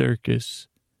P Circus,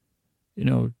 you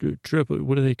know, triple,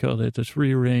 what do they call that? The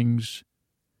 3 rings.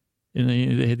 And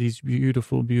they had these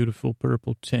beautiful, beautiful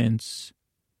purple tents.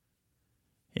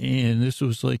 And this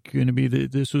was like going to be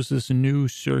this new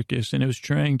circus, and it was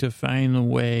trying to find the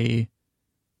way.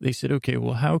 They said, okay,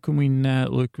 well, how can we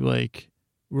not look like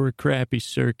we're a crappy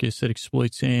circus that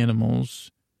exploits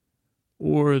animals,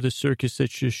 or the circus that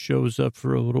just shows up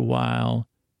for a little while,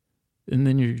 and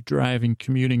then you're driving,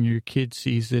 commuting, your kid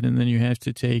sees it, and then you have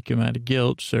to take him out of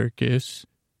guilt circus.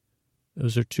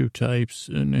 Those are 2 types.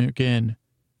 And again,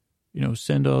 you know,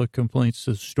 send all the complaints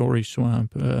to Story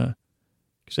Swamp, because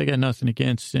I got nothing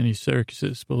against any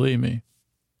circuses, believe me.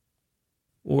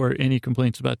 Or any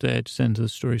complaints about that, send to the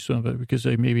Story Swamp, because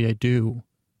maybe I do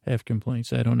have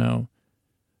complaints. I don't know.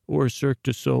 Or Cirque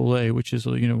du Soleil, which is,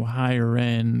 you know, higher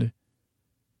end.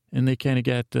 And they kind of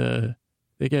got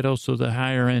they got also the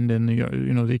higher end, and the,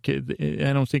 you know,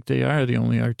 I don't think they are the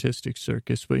only artistic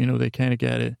circus, but, you know, they kind of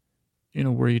got it, you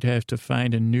know, where you'd have to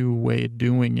find a new way of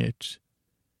doing it,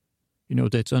 you know,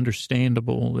 that's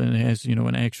understandable and has, you know,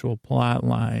 an actual plot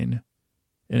line.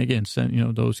 And again, send, you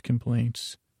know, those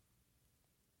complaints.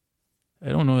 I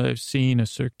don't know that I've seen a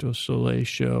Cirque du Soleil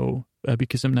show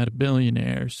because I'm not a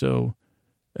billionaire. So,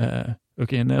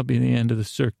 okay, and that'll be the end of the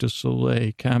Cirque du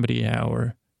Soleil comedy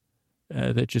hour.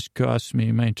 That just cost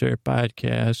me my entire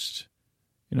podcast,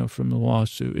 you know, from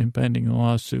the impending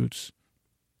lawsuits.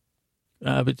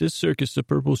 But this circus, the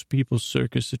Purple People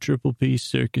Circus, the Triple P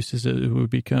Circus, as it would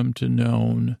become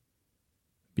to,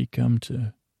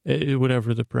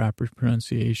 whatever the proper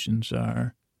pronunciations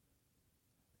are.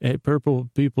 Purple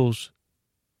People's,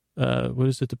 what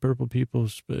is it? The Purple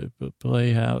People's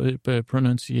Playhouse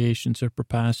pronunciations are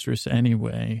preposterous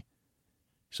anyway.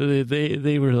 So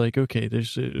they were like, okay, they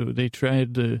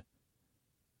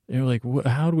were like,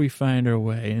 how do we find our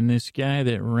way? And this guy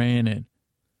that ran it,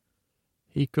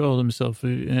 he called himself,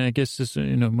 and I guess this,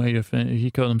 you know, might offend, he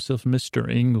called himself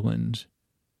Mr. England.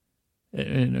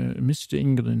 And Mr.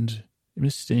 England,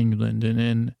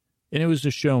 and it was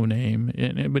a show name,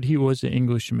 but he was an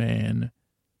Englishman.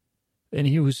 And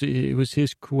it was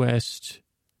his quest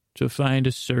to find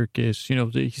a circus. You know,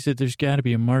 he said there's got to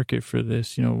be a market for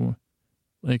this, you know,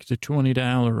 like the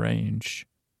 $20 range,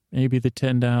 maybe the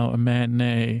 $10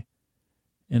 matinee.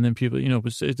 And then people, you know,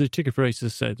 the ticket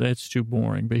prices said that's too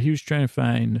boring. But he was trying to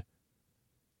find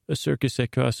a circus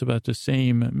that costs about the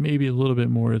same, maybe a little bit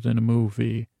more than a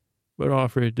movie, but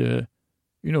offered, you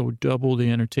know, double the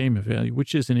entertainment value,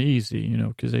 which isn't easy, you know,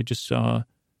 because I just saw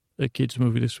a kid's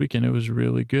movie this weekend. It was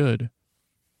really good.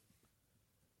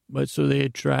 But so they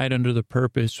had tried under the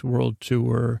Purpose World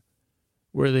Tour,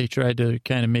 where they tried to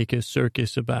kind of make a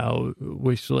circus about,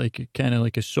 which like kind of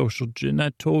like a social,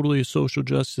 not totally a social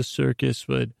justice circus,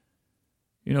 but,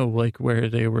 you know, like where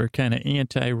they were kind of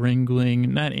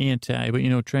anti-wrangling, not anti, but, you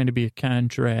know, trying to be a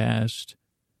contrast,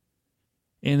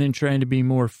 and then trying to be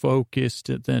more focused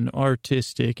than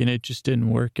artistic, and it just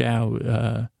didn't work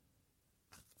out.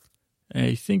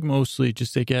 I think mostly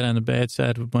just they got on the bad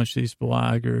side of a bunch of these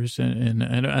bloggers, and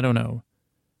I don't know.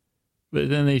 But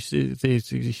then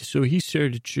so he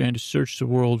started trying to search the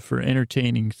world for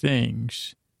entertaining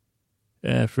things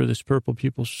for this Purple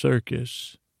People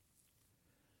Circus.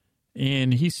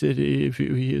 And he said, if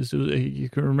you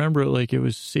can remember it like it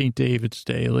was St. David's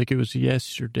Day, like it was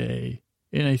yesterday.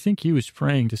 And I think he was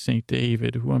praying to St.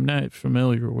 David, who I'm not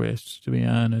familiar with, to be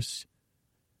honest,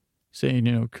 saying,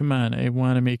 you know, come on, I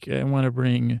want to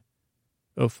bring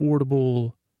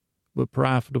affordable but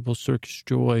profitable circus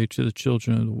joy to the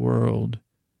children of the world.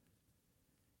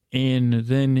 And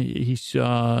then he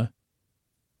saw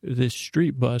this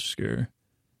street busker,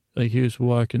 like he was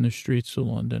walking the streets of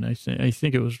London. I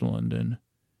think it was London.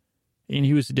 And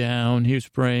he was down, he was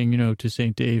praying, you know, to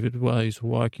St. David while he's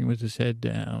walking with his head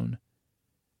down.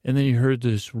 And then he heard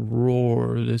this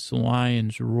roar, this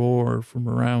lion's roar from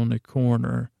around the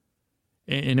corner.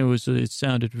 And it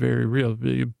sounded very real,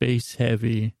 bass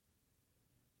heavy.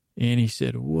 And he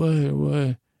said,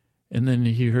 what? And then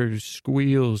he heard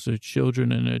squeals of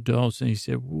children and adults. And he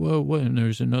said, what? And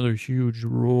there's another huge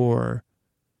roar.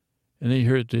 And they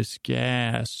heard this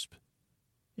gasp.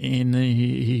 And then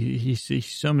he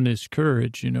summoned his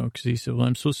courage, you know, because he said, well,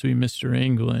 I'm supposed to be Mr.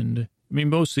 England. I mean,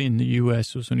 mostly in the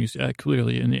U.S. was when he said,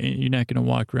 clearly, and you're not going to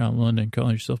walk around London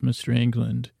calling yourself Mr.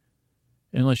 England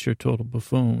unless you're a total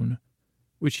buffoon,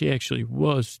 which he actually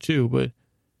was too, but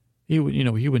he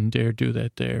wouldn't dare do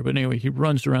that there. But anyway, he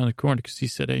runs around the corner because he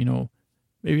said, hey, you know,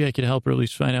 maybe I could help her at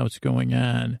least find out what's going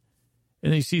on.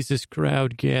 And he sees this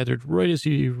crowd gathered right as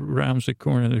he rounds the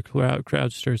corner. The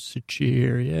crowd starts to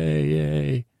cheer, yay,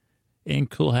 yay, and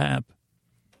clap.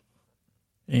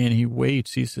 And he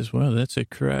waits. He says, well, that's a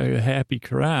happy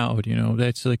crowd. You know,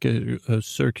 that's like a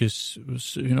circus,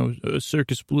 you know, a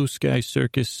circus, blue sky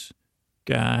circus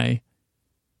guy.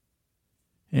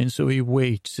 And so he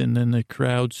waits, and then the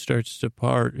crowd starts to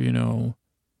part, you know.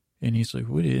 And he's like,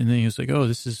 what? And then he's like, oh,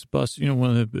 this is bus, you know,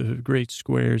 one of the great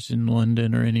squares in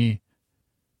London or any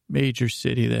major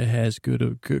city that has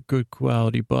good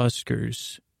quality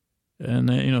buskers. And,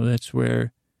 you know, that's where,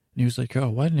 and he was like, oh,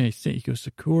 why didn't I think? He goes,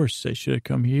 of course, I should have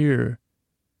come here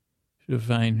to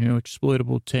find, you know,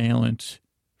 exploitable talent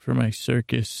for my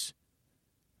circus.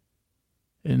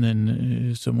 And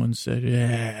then someone said,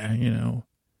 yeah, you know,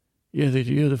 you're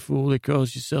the fool that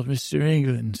calls yourself Mr.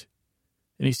 England.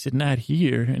 And he said, not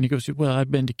here. And he goes, well,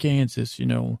 I've been to Kansas, you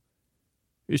know.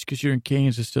 Just because you're in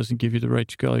Kansas doesn't give you the right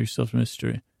to call yourself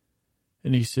Mr.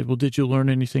 And he said, well, did you learn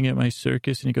anything at my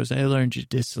circus? And he goes, I learned you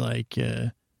dislike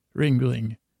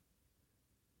Ringling.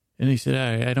 And he said,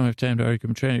 all right, I don't have time to argue.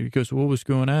 I'm trying to. He goes, what was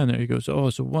going on there? He goes, oh,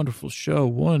 it's a wonderful show.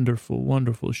 Wonderful,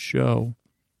 wonderful show.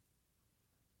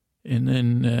 And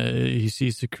then he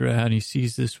sees the crowd. He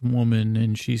sees this woman,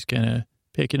 and she's kind of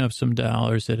picking up some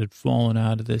dollars that had fallen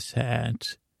out of this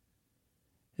hat.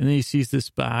 And then he sees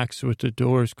this box with the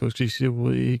doors closed.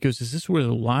 He goes, is this where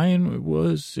the lion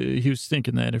was? He was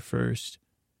thinking that at first.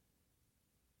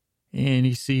 And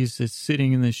he sees it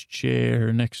sitting in this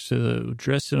chair next to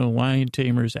dressed in a lion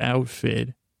tamer's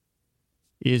outfit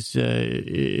is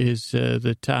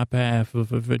the top half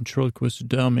of a ventriloquist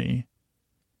dummy.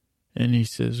 And he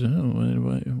says, oh,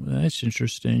 well, that's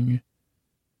interesting.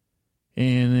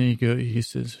 And then he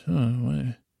says, oh,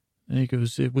 what? And he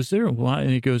goes, was there a lion?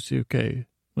 And he goes, okay,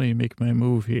 let me make my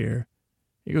move here.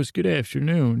 He goes, good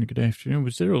afternoon. Good afternoon.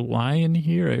 Was there a lion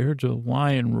here? I heard a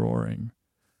lion roaring.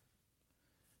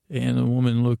 And the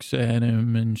woman looks at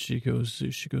him and she goes,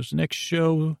 next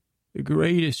show, the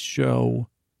greatest show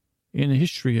in the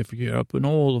history of Europe and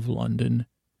all of London.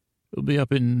 It'll be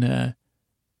up in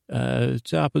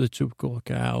top of the 2 o'clock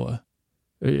hour.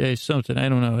 Something, I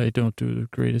don't know. I don't do the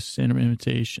greatest cinema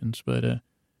imitations, but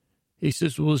he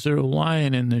says, well, is there a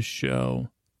lion in this show?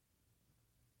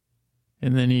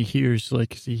 And then he hears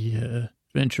like the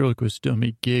ventriloquist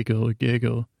dummy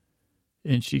giggle.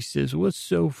 And she says, what's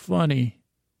so funny?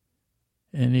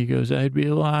 And he goes, I'd be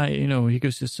lying. You know, he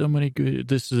goes, there's so many good.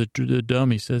 This is the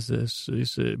dummy says this. He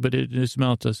said, but his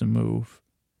mouth doesn't move.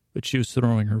 But she was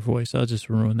throwing her voice. I'll just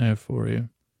ruin that for you.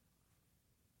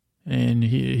 And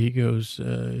he goes,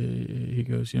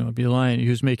 you know, I'd be lying. He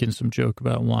was making some joke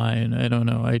about lying. I don't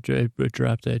know. I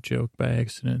dropped that joke by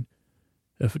accident.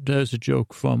 That was a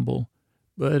joke fumble.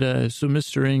 But so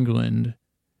Mr. England,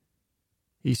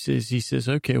 he says,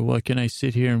 okay, well, can I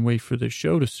sit here and wait for the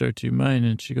show to start? Do you mind?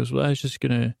 And she goes, well, I was just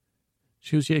going to,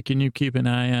 she goes, yeah, can you keep an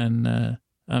eye on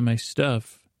my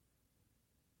stuff?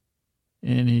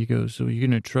 And he goes, so you're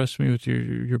going to trust me with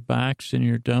your box and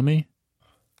your dummy?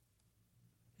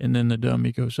 And then the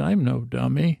dummy goes, I'm no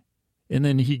dummy. And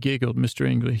then he giggled, Mr.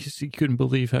 England. He couldn't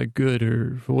believe how good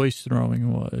her voice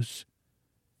throwing was.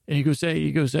 And he goes,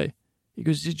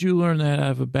 did you learn that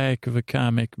out of the back of a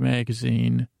comic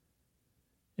magazine?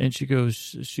 And she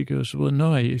goes, well,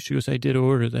 no, she goes, I did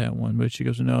order that one. But she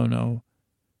goes, no.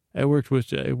 I went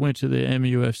to the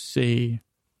MUFC.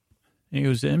 And he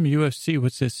goes, MUFC,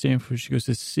 what's that stand for? She goes,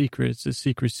 it's a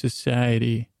secret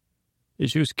society. And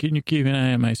she goes, can you keep an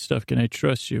eye on my stuff? Can I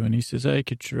trust you? And he says, I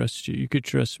could trust you. You could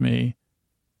trust me.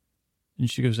 And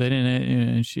she goes, I didn't.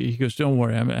 And he goes, don't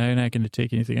worry. I'm not going to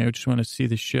take anything. I just want to see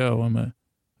the show. I'm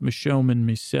a showman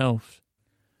myself.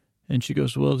 And she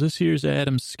goes, well, this here's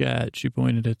Adam Scott. She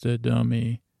pointed at the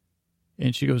dummy.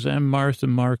 And she goes, I'm Martha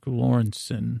Mark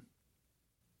Lawrenson.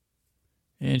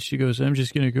 And she goes, I'm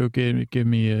just going to go give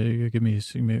me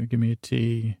a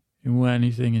tea. You want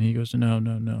anything? And he goes,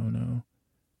 no.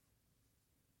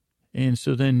 And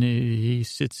so then he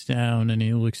sits down and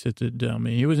he looks at the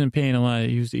dummy. He wasn't paying a lot.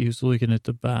 He was looking at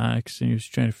the box and he was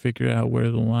trying to figure out where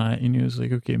the lion. And he was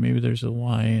like, okay, maybe there's a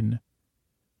lion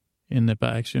in the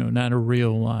box, you know, not a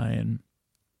real lion.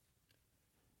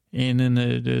 And then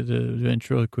the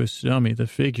ventriloquist dummy, the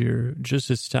figure,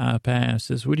 just its top half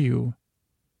says, what are you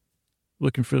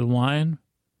looking for, the lion?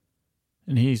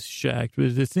 And he's shocked.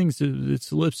 But the things,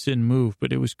 its lips didn't move,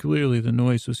 but it was clearly the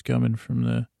noise was coming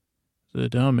from the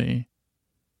dummy,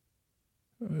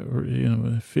 or, you know,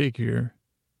 the figure.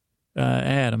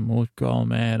 Adam, we'll call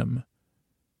him Adam.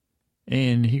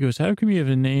 And he goes, how come you have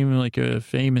a name like a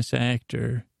famous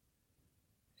actor?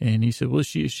 And he said, well,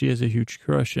 she has a huge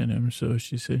crush on him. So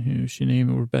she said, you know, she named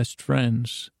him, we're best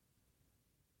friends.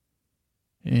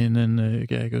 And then the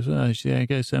guy goes, oh, see, I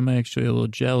guess I'm actually a little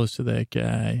jealous of that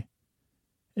guy.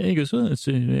 And he goes, well, it's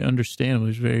understandable.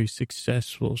 He's very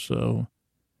successful, so.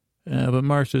 But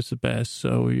Martha's the best,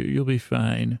 so you'll be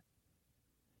fine.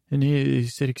 And he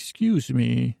said, excuse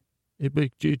me,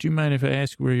 but do you mind if I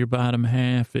ask where your bottom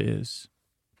half is?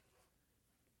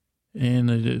 And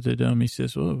the dummy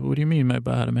says, well, what do you mean my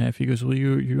bottom half? He goes, well,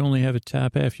 you only have a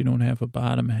top half. You don't have a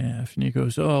bottom half. And he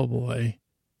goes, oh, boy.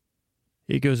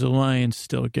 He goes, the lion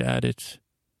still got it.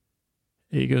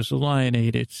 He goes, the lion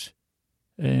ate it.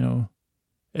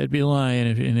 It'd be a lion.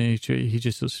 And he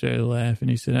just started laughing.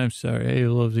 He said, I'm sorry. I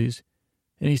love these.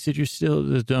 And he said,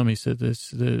 the dummy said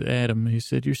this, Adam, he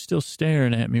said, you're still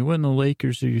staring at me. What in the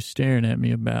Lakers are you staring at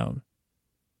me about?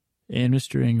 And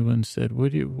Mr. England said,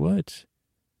 what?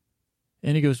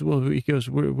 And he goes,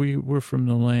 we're from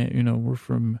the land, he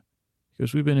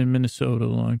goes, we've been in Minnesota a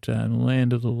long time, the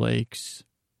land of the lakes.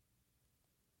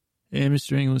 And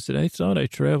Mr. England said, I thought I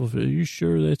traveled. Are you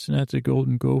sure that's not the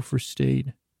Golden Gopher State?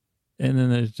 And then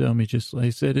the dummy I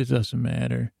said, it doesn't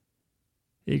matter.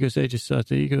 He goes, I just thought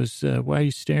that. He goes, why are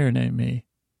you staring at me?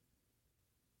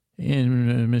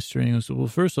 And Mr. England said, well,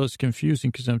 first of all, it's confusing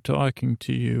because I'm talking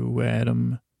to you,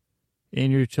 Adam,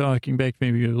 and you're talking back.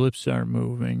 Maybe your lips aren't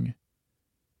moving.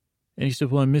 And he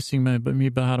said, well, I'm missing my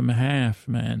bottom half,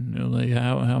 man. Like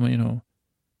how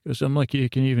because I'm lucky I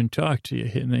can even talk to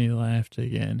you. And then he laughed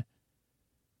again.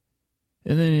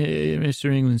 And then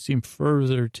Mr. England seemed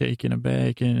further taken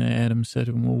aback, and Adam said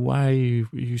to him, well, why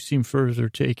you seem further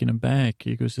taken aback?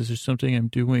 He goes, is there something I'm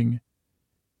doing?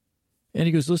 And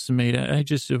he goes, listen, mate, I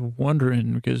just am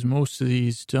wondering, because most of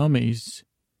these dummies,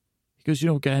 he goes, you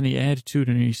don't got any attitude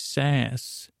or any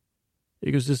sass. He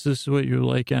goes, is this what you're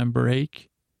like on break?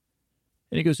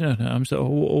 And he goes, no, I'm so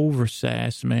over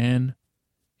sass, man.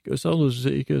 He goes,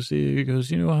 he goes,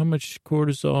 you know how much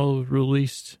cortisol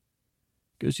released?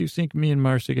 Because you think me and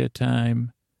Martha got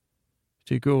time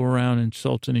to go around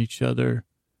insulting each other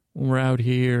when we're out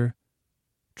here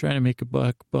trying to make a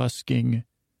buck busking.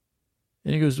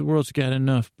 And he goes, the world's got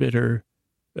enough bitter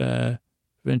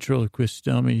ventriloquist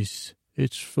dummies.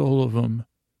 It's full of them.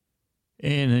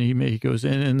 And then he goes,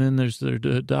 and then there's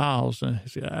the dolls. And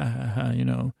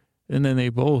and then they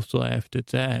both laughed at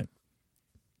that.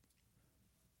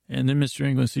 And then Mr.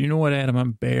 England said, you know what, Adam,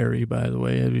 I'm Barry, by the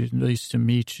way. It's nice to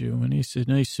meet you. And he said,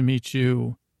 nice to meet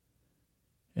you.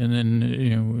 And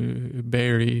then,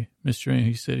 Barry, Mr. England,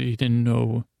 he said he didn't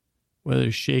know whether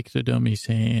to shake the dummy's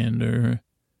hand or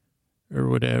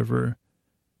whatever.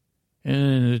 And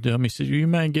then the dummy said, you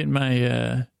mind getting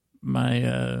my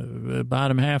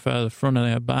bottom half out of the front of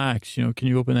that box? Can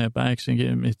you open that box and get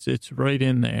him? It's right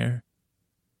in there.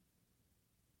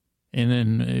 And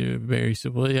then Barry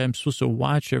said, well, yeah, I'm supposed to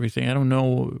watch everything. I don't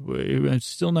know. I'm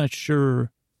still not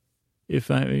sure if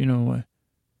and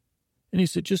he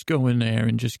said, just go in there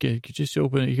and just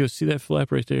open it. He goes, see that flap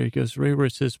right there? He goes, right where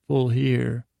it says pull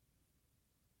here.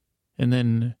 And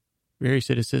then Barry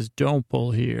said, it says don't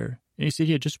pull here. And he said,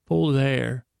 yeah, just pull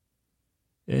there.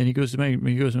 And he goes, my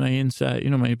inside,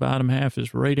 my bottom half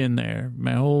is right in there.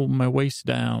 My waist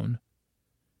down.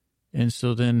 And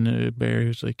so then Barry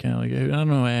was like, kind of like, I don't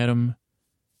know, Adam.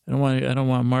 I don't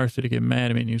want Martha to get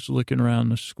mad at me. And he was looking around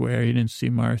the square. He didn't see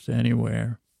Martha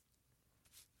anywhere.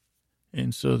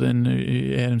 And so then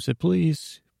Adam said,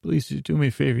 please do me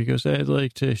a favor. He goes, I'd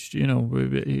like to,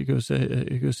 he goes,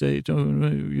 hey,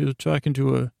 you're talking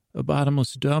to a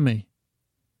bottomless dummy.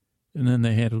 And then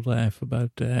they had a laugh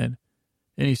about that.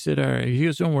 And he said, all right. He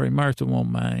goes, don't worry, Martha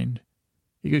won't mind.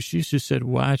 He goes, she just said,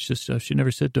 watch the stuff. She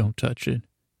never said, don't touch it.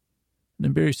 And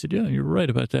then Barry said, yeah, you're right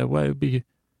about that. Why would be?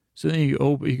 So then he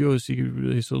goes,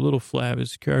 there's a little flap.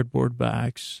 It's a cardboard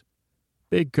box,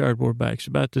 big cardboard box,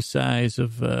 about the size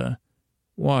of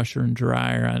washer and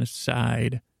dryer on its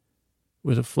side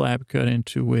with a flap cut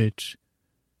into it.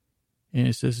 And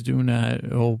it says, do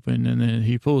not open. And then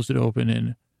he pulls it open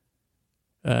and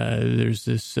there's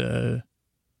this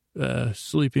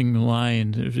sleeping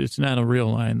lion. It's not a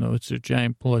real lion, though. It's a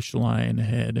giant plush lion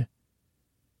head.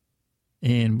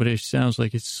 But it sounds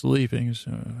like it's sleeping.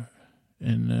 So,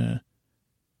 and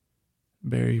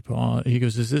Barry Paul, he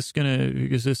goes, is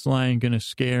this lion going to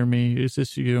scare me? Is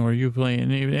this, are you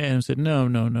playing? And Adam said,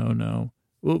 no.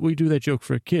 Well, we do that joke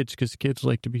for kids because kids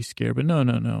like to be scared, but no.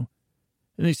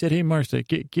 And he said, hey, Martha,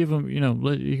 give him,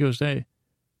 he goes, hey,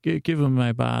 give him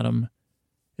my bottom.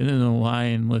 And then the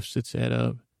lion lifts its head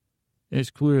up. It's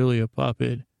clearly a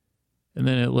puppet. And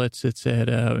then it lets its head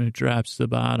out and it drops the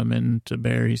bottom into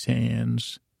Barry's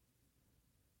hands.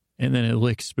 And then it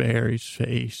licks Barry's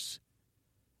face.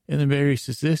 And then Barry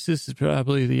says, this is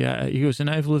probably he goes, and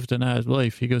I've lived an odd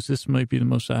life. He goes, this might be the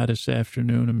most oddest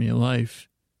afternoon of my life.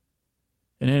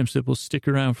 And Adam said, well, stick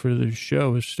around for the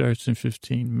show. It starts in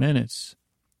 15 minutes.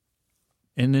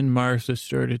 And then Martha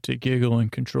started to giggle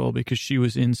and control because she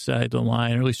was inside the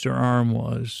line, or at least her arm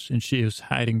was, and she was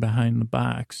hiding behind the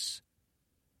box.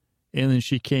 And then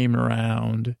she came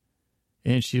around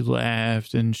and she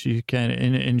laughed and she kind of,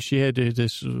 and she had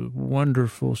this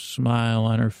wonderful smile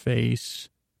on her face.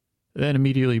 That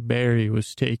immediately Barry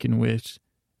was taken with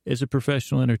as a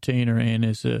professional entertainer and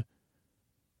as a,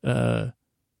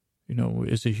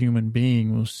 as a human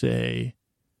being, we'll say.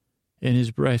 And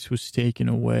his breath was taken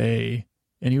away.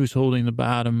 And he was holding the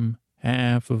bottom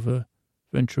half of a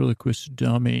ventriloquist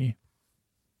dummy.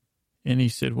 And he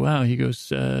said, wow, he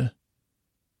goes, it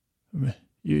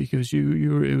was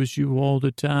you all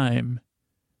the time.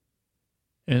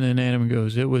 And then Adam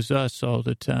goes, it was us all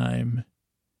the time.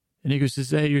 And he goes, is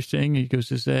that your thing? He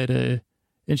goes, is that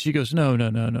and she goes,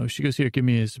 no. She goes, here, give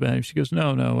me his bag. She goes,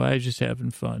 no, I just having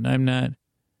fun.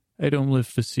 I don't live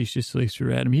facetiously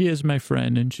through Adam. He is my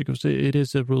friend. And she goes, it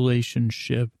is a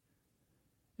relationship.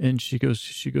 And she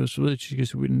goes,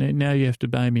 now you have to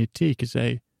buy me a tea because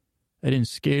I didn't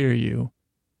scare you.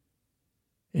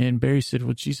 And Barry said,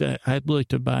 well, geez, I'd like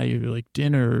to buy you like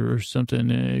dinner or something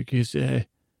because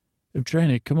I'm trying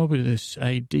to come up with this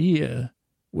idea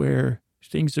where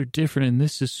things are different and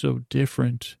this is so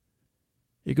different.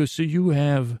 He goes, so you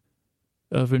have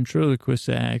a ventriloquist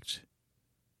act.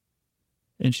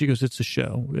 And she goes, it's a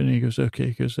show. And he goes, okay,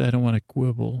 because I don't want to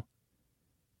quibble.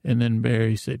 And then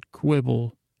Barry said,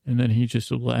 quibble. And then he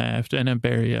just laughed. And then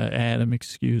Adam,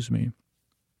 excuse me.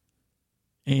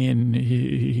 And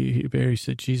Barry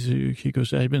said, Jesus, he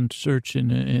goes, I've been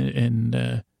searching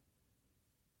and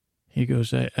he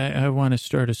goes, I want to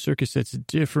start a circus that's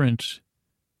different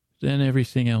than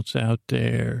everything else out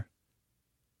there.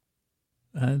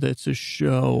 That's a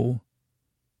show.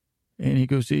 And he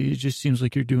goes, it just seems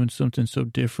like you're doing something so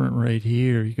different right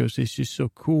here. He goes, it's just so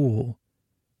cool.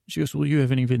 She goes, well, you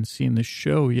haven't even seen the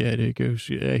show yet. He goes,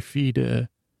 I feed,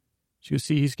 she goes,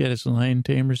 see, he's got his lion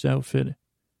tamer's outfit,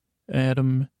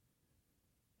 Adam.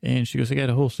 And she goes, I got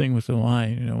a whole thing with the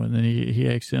lion, and then he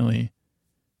accidentally,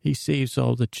 he saves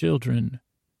all the children.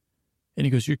 And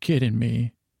he goes, you're kidding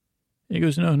me. And he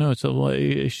goes, no, it's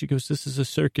a, she goes, this is a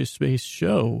circus-based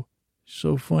show.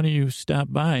 So funny you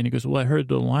stopped by. And he goes, well, I heard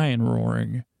the lion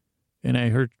roaring and I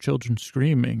heard children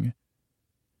screaming.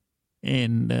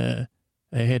 And,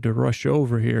 I had to rush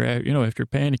over here, after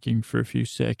panicking for a few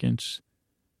seconds.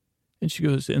 And she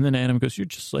goes, and then Adam goes, you're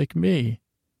just like me.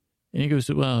 And he goes,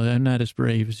 well, I'm not as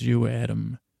brave as you,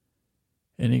 Adam.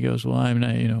 And he goes, well, I'm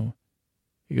not,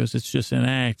 he goes, it's just an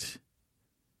act.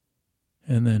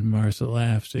 And then Martha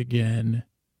laughs again.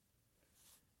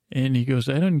 And he goes,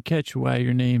 I didn't catch why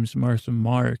your name's Martha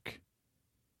Mark.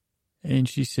 And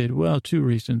she said, well, 2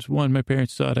 reasons. One, my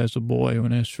parents thought I was a boy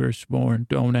when I was first born.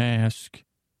 Don't ask.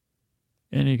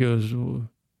 And he goes, you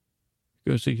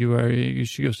are,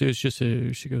 she goes, it was just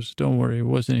she goes, don't worry, it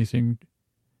wasn't anything.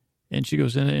 And she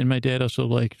goes, and my dad also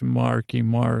liked Marky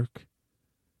Mark.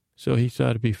 So he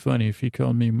thought it'd be funny if he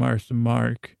called me Martha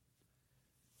Mark.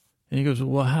 And he goes,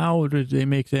 well, how did they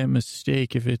make that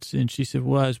mistake if it's, and she said,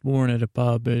 well, I was born at a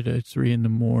pub at 3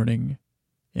 a.m.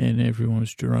 and everyone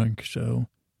was drunk. So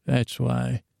that's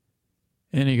why.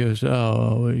 And he goes,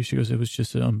 oh, she goes, it was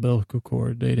just an umbilical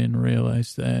cord. They didn't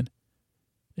realize that.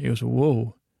 He goes,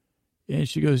 whoa. And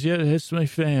she goes, yeah, that's my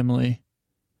family.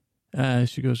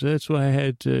 She goes, that's why I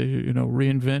had to,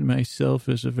 reinvent myself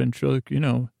as a ventriloquist,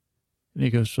 And he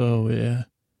goes, oh, yeah.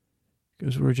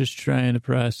 Because we're just trying to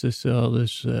process all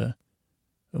this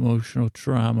emotional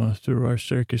trauma through our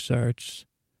circus arts.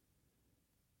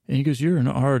 And he goes, you're an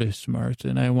artist, Martha,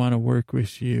 and I want to work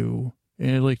with you.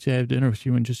 And I'd like to have dinner with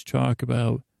you and just talk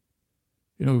about,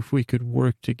 if we could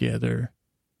work together.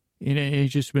 I've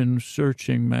just been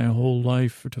searching my whole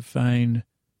life to find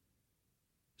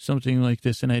something like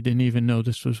this, and I didn't even know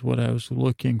this was what I was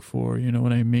looking for, you know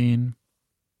what I mean?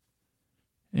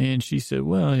 And she said,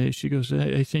 well, she goes,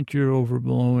 I think you're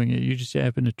overblowing it. You just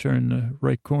happen to turn the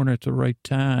right corner at the right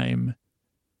time.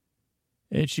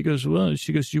 And she goes, well,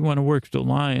 you want to work the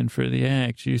lion for the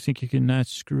act. You think you can not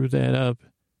screw that up?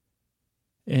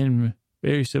 And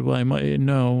Barry said, well, I might,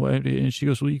 no. And she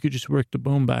goes, well, you could just work the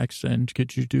boombox then.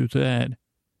 Could you do that?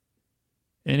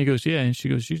 And he goes, yeah. And she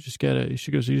goes, you just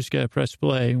gotta press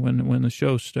play when the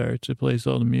show starts. It plays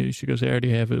all the music. She goes, I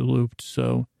already have it looped.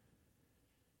 So,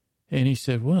 and he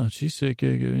said, well, she said,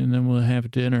 and then we'll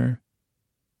have dinner.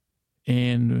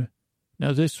 And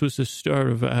now this was the start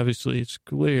of, obviously it's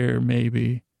clear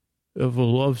maybe, of a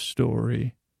love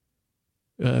story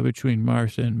between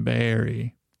Martha and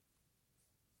Barry.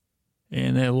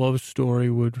 And that love story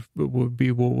would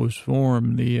be what was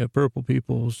formed. The Purple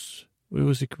People's,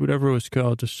 whatever it was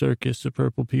called, the circus, the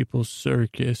Purple People's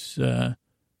Circus, that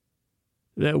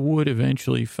would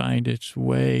eventually find its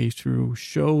way through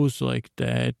shows like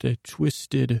that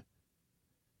twisted,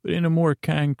 but in a more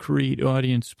concrete,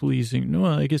 audience-pleasing, no,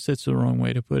 I guess that's the wrong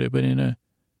way to put it, but in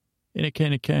a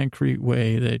kind of concrete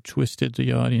way that twisted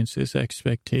the audience's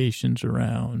expectations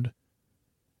around.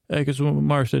 Because what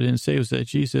Martha didn't say was that,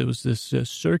 geez, it was this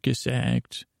circus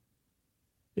act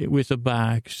with a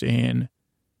box, and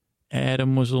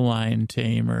Adam was a lion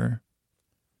tamer,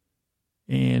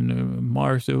 and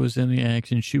Martha was in the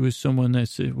act, and she was someone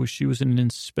she was an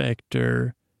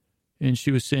inspector, and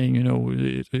she was saying,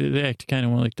 the act kind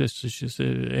of went like this. So she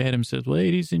said, Adam said,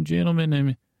 ladies and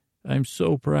gentlemen, I'm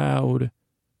so proud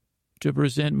to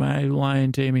present my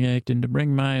lion taming act and to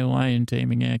bring my lion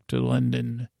taming act to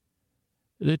London.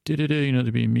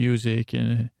 There'd be music,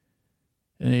 and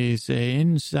they say,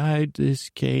 inside this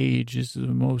cage is the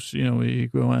most, you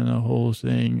go on the whole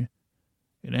thing.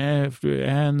 And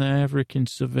on the African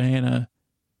savannah,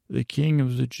 the king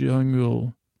of the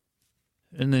jungle.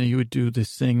 And then he would do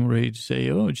this thing where he'd say,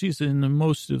 oh, geez, in the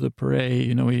most of the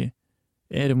prey,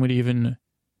 Adam would even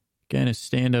kind of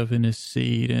stand up in his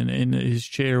seat, and his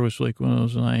chair was like one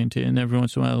of those and every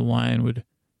once in a while the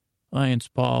lion's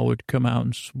paw would come out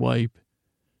and swipe.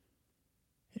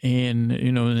 And,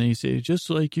 and then he said, just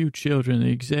like you children,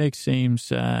 the exact same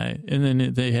size. And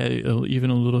then they had even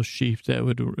a little sheep that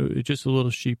would, just a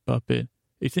little sheep puppet.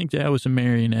 They think that was a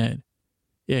marionette.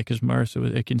 Yeah, because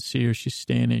Martha, I can see her, she's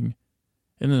standing.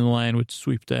 And then the lion would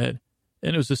sweep that.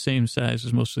 And it was the same size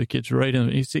as most of the kids right in.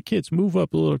 He said, kids, move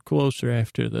up a little closer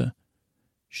after the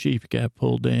sheep got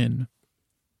pulled in.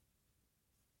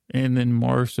 And then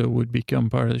Martha would become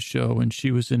part of the show, and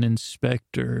she was an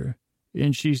inspector.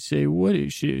 And she'd say, what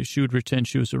is she? She would pretend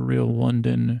she was a real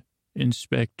London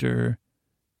inspector,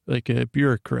 like a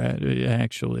bureaucrat,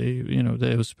 actually,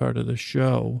 that was part of the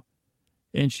show.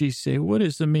 And she'd say, what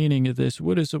is the meaning of this?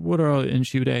 And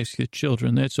she would ask the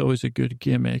children. That's always a good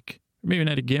gimmick. Maybe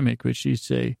not a gimmick, but she'd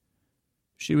say,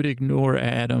 she would ignore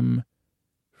Adam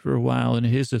for a while in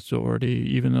his authority,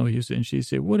 even though and she'd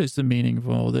say, what is the meaning of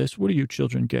all this? What are you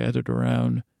children gathered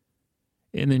around?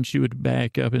 And then she would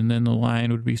back up, and then the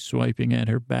lion would be swiping at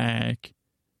her back.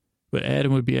 But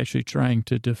Adam would be actually trying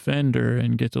to defend her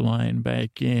and get the lion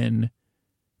back in.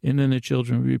 And then the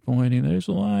children would be pointing, there's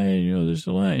a lion, there's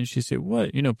a lion. She'd say,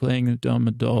 what? Playing the dumb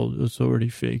adult authority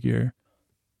figure.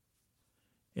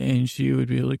 And she would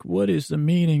be like, what is the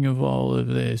meaning of all of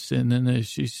this? And then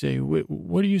she'd say,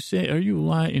 what do you say? Are you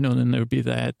lying? Then there would be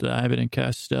the Abbott and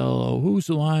Costello. Who's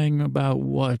lying about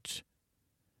what?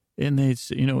 And they'd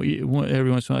say, every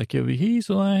once in a while, he's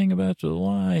lying about the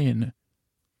lion.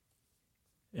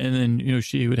 And then,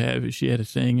 she had a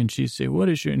thing, and she'd say, what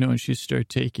is your, and she'd start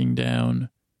taking down,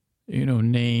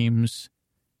 names.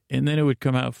 And then it would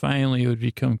come out, finally, it would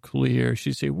become clear.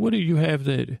 She'd say, what do you have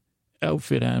that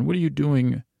outfit on? What are you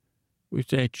doing with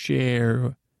that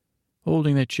chair,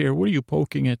 holding that chair? What are you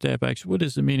poking at that box? What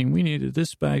is the meaning? We needed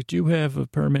this box. Do you have a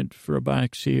permit for a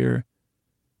box here?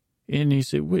 And he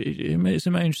said, is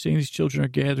it my understanding these children are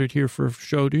gathered here for a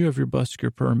show? Do you have your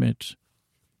busker permit?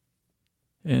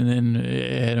 And then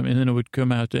it would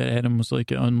come out that Adam was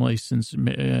like an unlicensed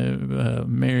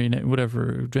marionette,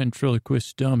 whatever,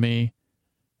 ventriloquist dummy.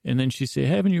 And then she'd say,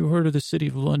 haven't you heard of the City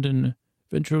of London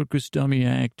Ventriloquist Dummy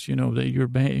Act? That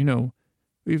you're,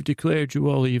 we've declared you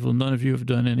all evil. None of you have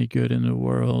done any good in the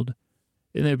world.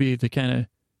 And that'd be the kind of,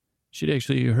 she'd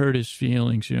actually hurt his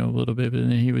feelings, a little bit. But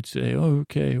then he would say, oh,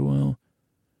 okay, well,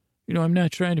 I'm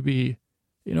not trying to be,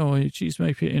 she's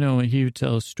my, and he would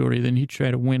tell a story. Then he'd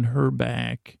try to win her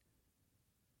back.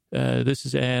 This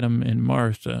is Adam and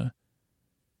Martha.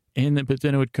 But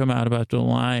then it would come out about the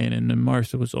lion. And then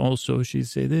Martha was also, she'd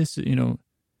say this,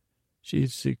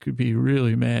 she could be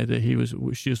really mad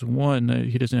that she's one, that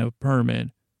he doesn't have a permit.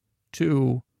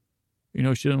 Two, she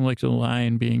doesn't like the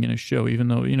lion being in a show, even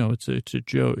though, it's a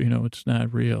joke, it's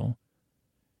not real.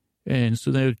 And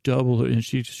so they would double it, and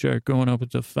she'd start going up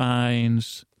with the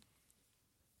fines.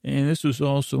 And this was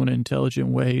also an intelligent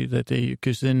way that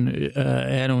because then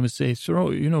Adam would say,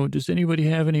 does anybody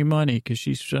have any money? Because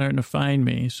she's starting to find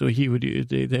me. So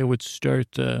they would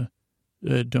start the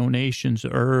donations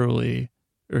early,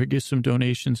 or get some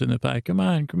donations in the pie. Come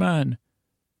on.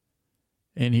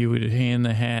 And he would hand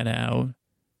the hat out.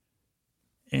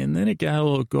 And then it got a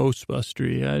little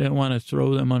Ghostbustery. I didn't want to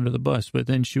throw them under the bus, but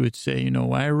then she would say,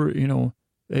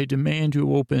 I demand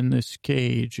you open this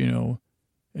cage, and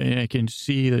I can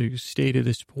see the state of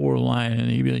this poor lion.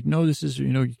 And he'd be like, no, this is,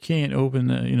 you can't open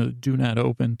the, do not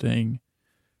open thing.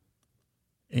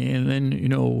 And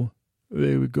then,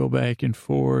 they would go back and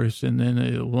forth, and then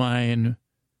the lion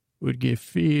would get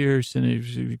fierce, and it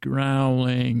was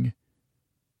growling.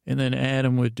 And then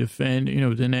Adam would defend,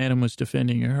 then Adam was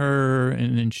defending her,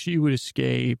 and then she would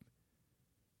escape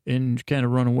and kind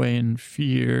of run away in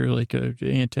fear, like a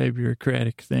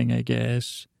anti-bureaucratic thing, I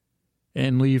guess,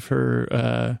 and leave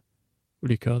her, what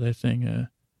do you call that thing?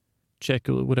 Check,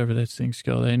 whatever that thing's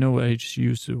called. I know I just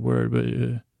used the word,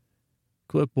 but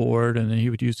clipboard, and then he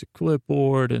would use the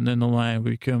clipboard, and then the lion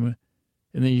would come,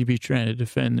 and then he'd be trying to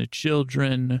defend the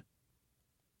children.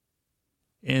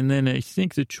 And then I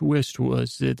think the twist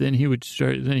was that then he'd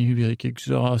be like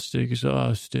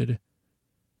exhausted.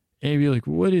 And he'd be like,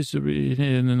 what is the,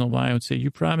 and then the lion would say, you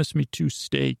promised me 2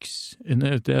 steaks. And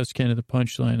that was kind of the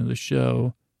punchline of the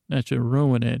show, not to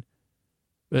ruin it.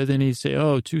 But then he'd say,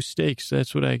 2 steaks,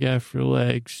 that's what I got for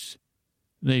legs.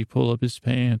 And then he'd pull up his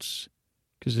pants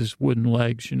because his wooden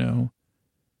legs, And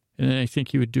then I think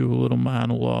he would do a little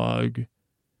monologue.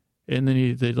 And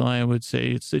then the lion would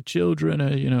say, it's the children,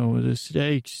 the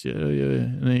steaks.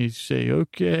 And then he'd say,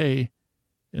 okay.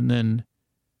 And then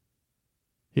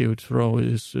he would throw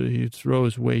his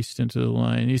waist into the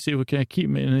lion. He'd say, well, can I keep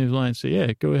me? And the lion would say,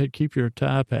 yeah, go ahead, keep your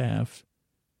top half.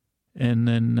 And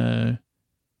then,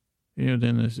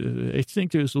 I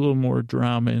think there's a little more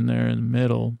drama in there in the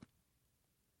middle.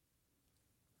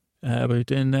 But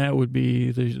then that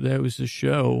was the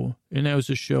show. And that was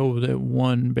the show that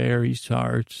won Barry's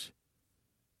heart.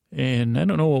 And I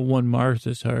don't know what won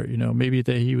Martha's heart, maybe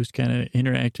that he was kind of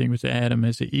interacting with Adam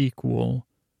as an equal.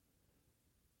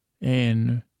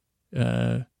 And,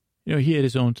 he had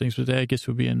his own things, but that I guess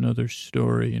would be another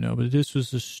story, But this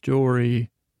was a story,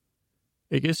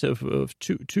 I guess, of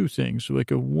two things,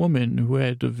 like a woman who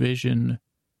had the vision,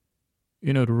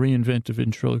 to reinvent the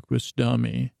ventriloquist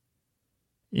dummy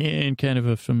in kind of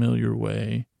a familiar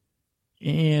way,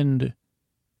 and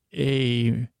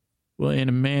a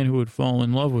man who would fall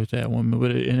in love with that woman,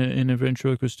 but in a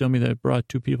ventriloquist dummy that brought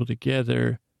 2 people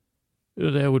together,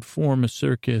 that would form a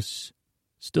circus,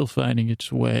 still finding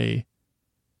its way,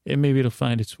 and maybe it'll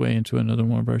find its way into another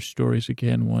one of our stories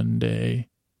again one day.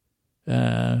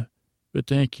 But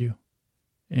thank you,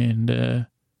 and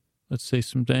let's say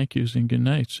some thank yous and good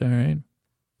nights, all right?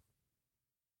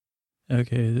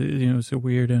 Okay, it's a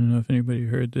weird, I don't know if anybody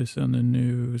heard this on the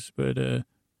news, but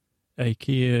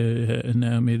IKEA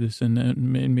now made this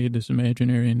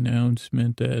imaginary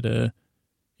announcement that,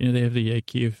 they have the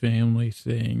IKEA family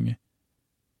thing.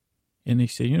 And they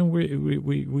say,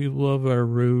 we love our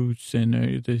roots and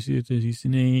these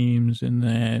names and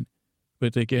that.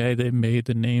 But the guy that made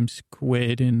the names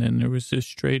quit, and then there was this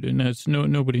trade, and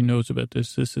nobody knows about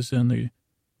this. This is on the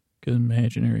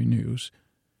imaginary news.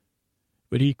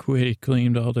 But he quit. He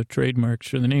claimed all the trademarks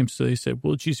for the names. So they said,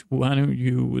 well, geez, why don't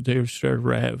you, they started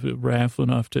raffling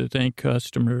off to thank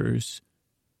customers.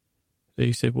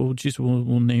 They said, well, geez,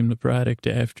 we'll name the product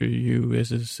after you as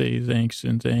to say thanks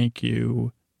and thank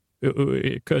you.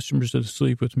 Customers of the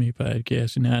Sleep With Me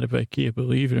podcast, not of IKEA.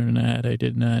 Believe it or not, I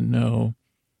did not know,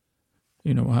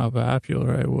 how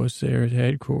popular I was there at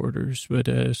headquarters. But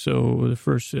so the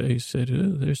first, they said,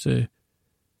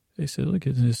 they said, look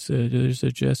at this, there's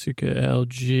a Jessica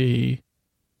LG.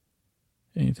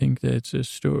 And you think that's a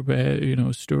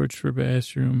storage for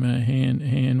bathroom,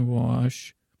 hand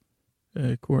wash.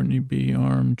 Courtney B.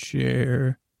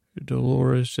 armchair.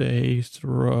 Dolores A.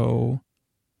 throw.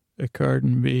 A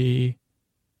Carden B.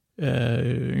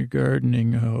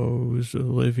 gardening hose.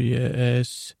 Olivia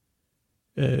S.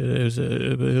 There's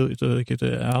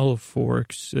the olive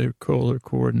forks. They're color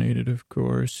coordinated, of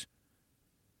course.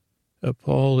 A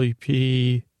Paulie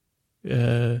P.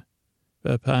 A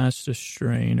pasta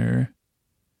strainer.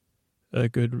 A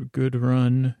good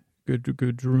run.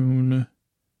 Good rune.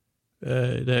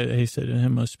 I said, that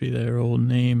must be their old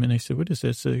name. And I said, what is that?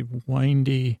 It's a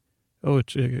windy,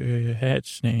 it's a hat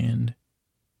stand.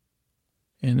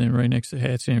 And then right next to the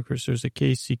hat stand, of course, there's a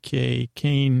KCK,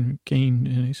 Kane.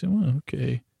 And I said, well,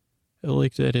 okay. I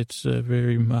like that it's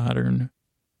very modern.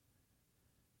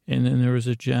 And then there was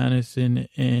a Jonathan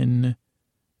N.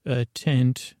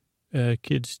 Tent,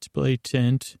 kids play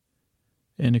tent.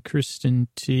 And a Kristen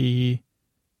T.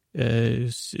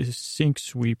 Sink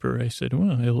sweeper. I said,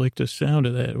 well, I like the sound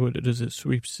of that. What does it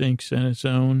sweep sinks on its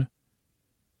own?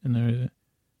 And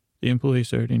the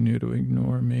employees already knew to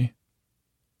ignore me.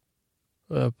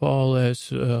 Paul S.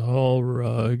 Hall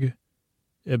rug,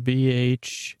 a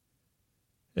BH,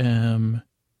 a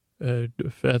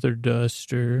feather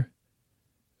duster,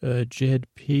 Jed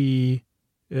P.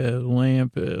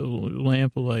 Lamp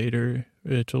lighter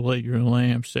to light your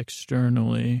lamps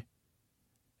externally.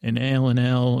 And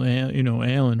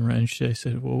Alan Wrench, I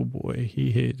said, oh boy,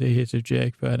 they hit the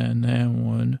jackpot on that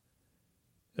one.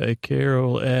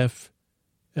 Carol F.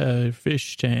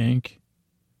 Fish tank.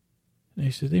 They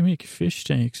said they make fish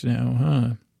tanks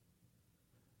now,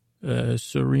 huh?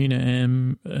 Serena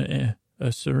M.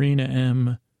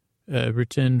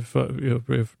 Pretend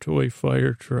toy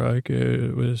fire truck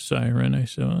with a siren. I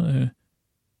saw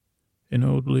an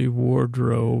oldly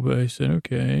wardrobe. I said,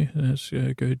 okay, that's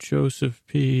good. Joseph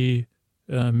P.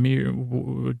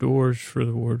 Doors for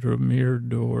the wardrobe, mirrored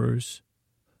doors.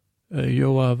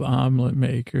 Yoav omelet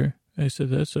maker. I said,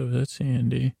 that's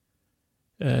handy.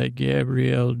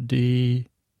 Gabrielle D.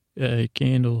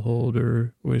 Candle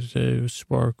holder with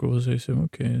sparkles. I said,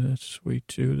 okay, that's sweet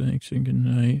too. Thanks and good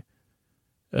night.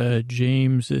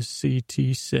 James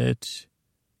CT set.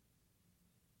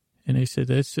 And I said,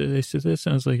 that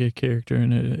sounds like a character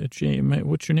in a James.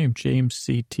 What's your name? James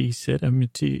CT set.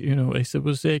 I said,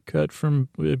 was that cut from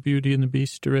Beauty and the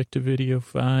Beast direct-to-video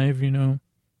 5,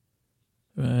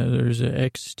 There's a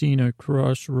Xtina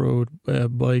Crossroad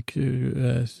bike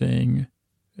thing.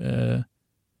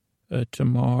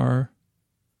 Tamar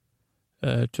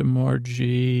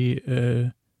G.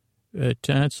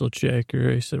 Tonsil checker.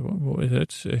 I said, well, boy, I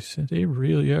said, they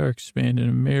really are expanding.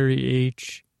 A Mary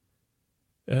H.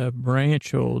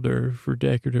 Branch holder for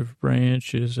decorative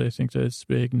branches. I think that's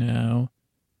big now.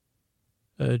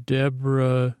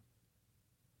 Deborah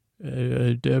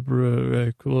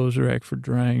clothes rack for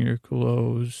drying your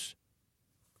clothes.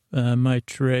 My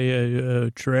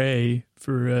tray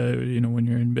for, when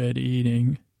you're in bed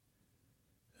eating.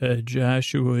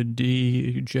 Joshua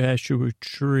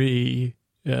Tree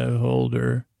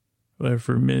holder.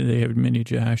 They have many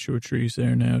Joshua trees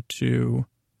there now, too.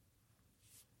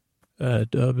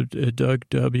 Doug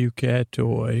W. cat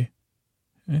toy.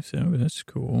 I said, oh, that's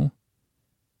cool.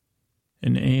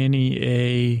 An Annie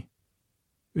A.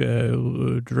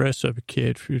 dress-up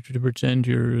kit to pretend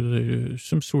you're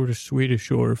some sort of Swedish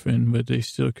orphan, but they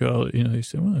still call it, they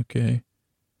say, well, okay.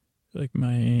 Like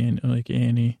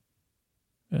Annie.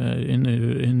 In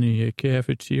the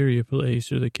cafeteria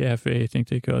place or the cafe, I think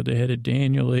they had a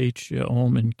Daniel H.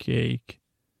 almond cake.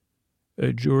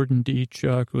 A Jordan D.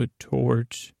 chocolate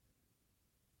torte.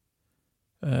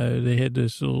 They had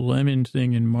this lemon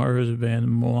thing in marzipan,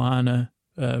 Moana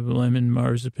lemon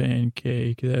marzipan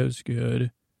cake. That was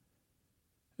good.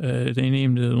 They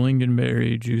named the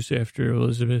lingonberry juice after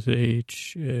Elizabeth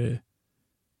H. And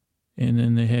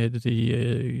then they had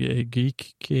the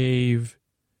Geek Cave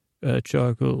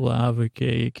chocolate lava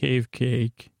cave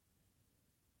cake.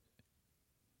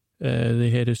 They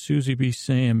had a Susie B.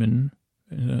 salmon.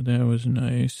 That was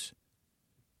nice.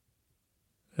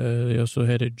 They also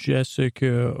had a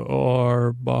Jessica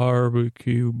R.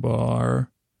 barbecue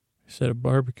bar. I said a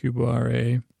barbecue bar,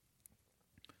 eh?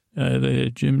 They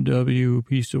had Jim W.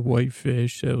 piece of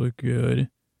whitefish. That looked good.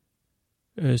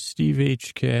 Steve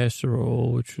H.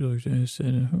 casserole, which I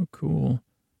said, oh, cool.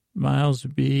 Miles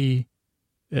B.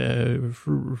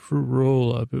 Fruit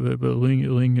roll-up, but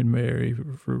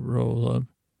lingonberry fruit roll-up.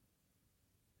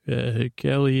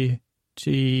 Kelly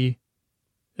T.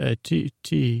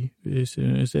 Tea. Is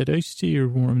that iced tea or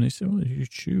warm? They said, well, you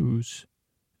choose.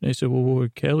 And I said, well, what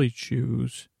would Kelly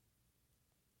choose?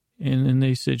 And then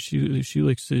they said she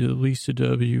likes the Lisa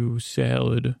W.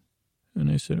 salad.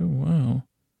 And I said, oh, wow.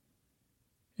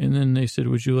 And then they said,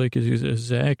 would you like a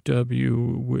Zach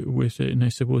W. with it? And I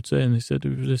said, what's that? And they said,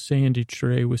 it was a sandy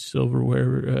tray with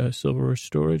silverware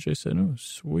storage. I said, oh,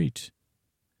 sweet.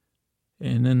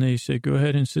 And then they said, go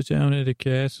ahead and sit down at a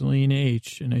Kathleen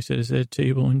H. And I said, is that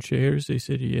table and chairs? They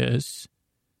said, yes.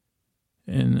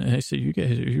 And I said, you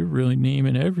guys, you're really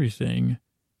naming everything.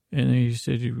 And he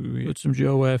said, you put some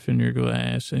Joe F. in your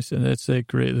glass. I said, those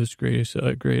great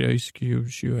ice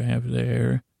cubes you have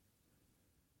there.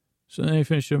 So then I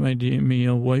finished up my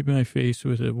meal, wiped my face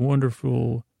with a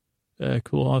wonderful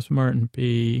cloth Martin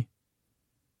P.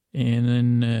 And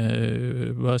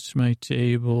then bust my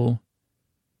table.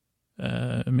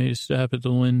 I made a stop at the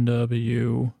Lynn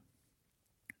W.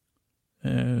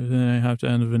 Then I hopped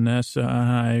on the Vanessa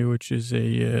I, which was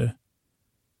the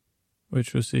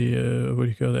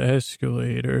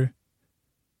escalator.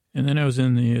 And then I was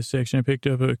in the section. I picked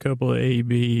up a couple of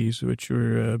ABs, which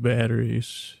were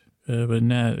batteries, but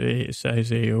not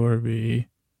size A or B.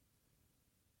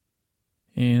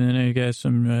 And then I got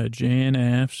some Jan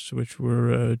Fs, which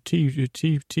were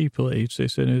tea plates. They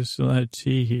said there's a lot of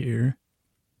tea here.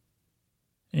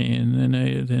 And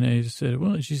then I said,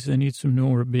 well, she said, I need some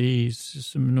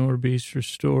Norbs for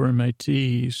storing my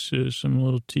teas, some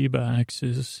little tea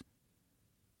boxes.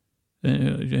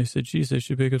 Then I said, geez, I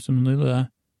should pick up some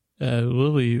Lila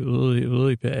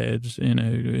lily pads in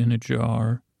a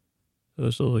jar.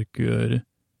 Those will look good.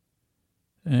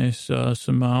 And I saw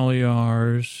Somali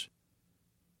R's,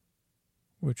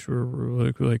 which were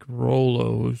like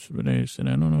Rolos, but I said,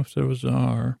 I don't know if those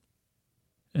are.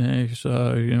 And I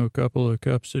saw, a couple of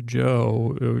cups of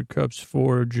Joe, cups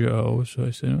for Joe. So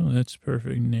I said, oh, that's a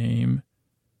perfect name.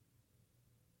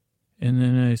 And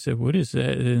then I said, what is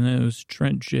that? And then it was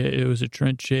Trent J. It was a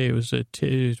Trent J. It was a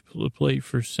plate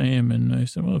for salmon. I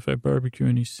said, well, if I barbecue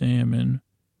any salmon.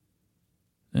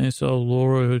 And I saw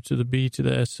Laura to the B to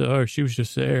the SR. She was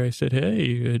just there. I said,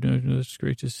 hey, it's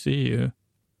great to see you.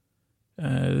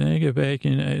 Then I got back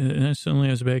in, and then suddenly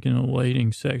I was back in the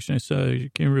lighting section. I saw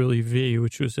Kimberly V,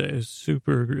 which was a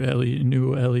super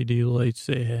new LED lights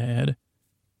they had.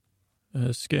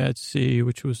 Scott C,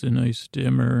 which was a nice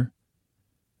dimmer.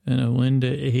 And a Linda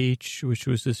H, which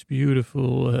was this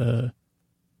beautiful,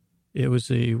 it was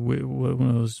one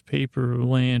of those paper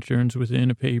lanterns within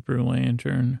a paper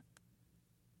lantern.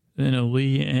 Then a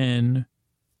Lee N,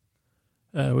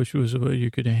 which was where you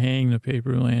could hang the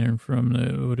paper lantern from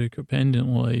the pendant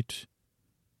light.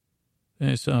 Then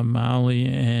I saw Molly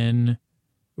N,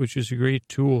 which is a great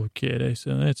tool kit. I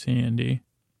said, that's handy.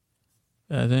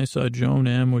 Then I saw Joan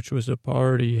M, which was a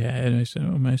party hat. And I said,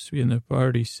 oh, it must be in the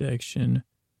party section.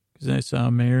 Because I saw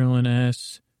Marilyn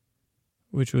S,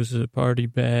 which was the party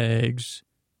bags.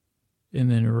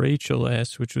 And then Rachel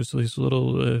S, which was these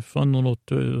little fun little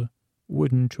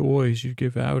wooden toys you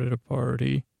give out at a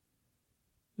party.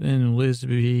 Then Liz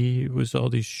B was all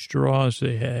these straws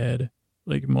they had,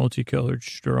 like multicolored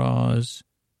straws.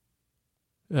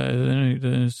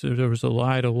 Then so there was a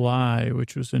Lie to Lie,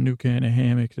 which was a new kind of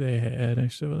hammock they had. I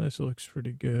said, well, this looks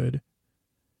pretty good.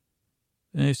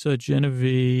 Then I saw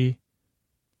Genevieve,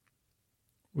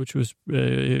 which was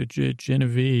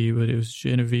Genevieve, but it was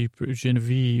Genevieve,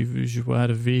 Joie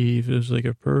de Vivre. It was like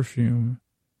a perfume.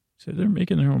 So they're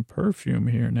making their own perfume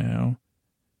here now.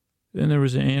 Then there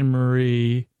was Anne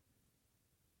Marie,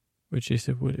 which I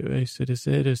said, I said, is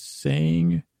that a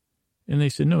saying? And they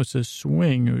said, no, it's a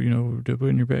swing, to put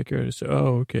in your backyard. I said,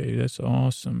 oh, okay, that's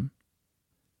awesome.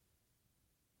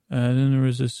 Then there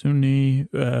was a Sunni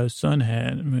sun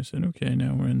hat. And I said, okay,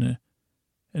 now we're in the,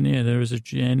 and yeah, there was a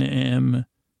Jen M.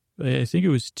 I think it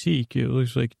was teak. It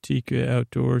looks like teak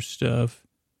outdoor stuff.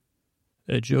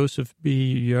 A Joseph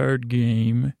B. Yard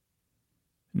Game.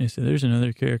 And I said, there's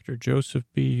another character, Joseph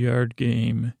B. Yard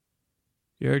Game.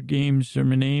 Yard Games are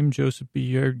my name. Joseph B.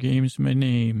 Yard Games my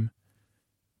name.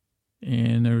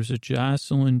 And there was a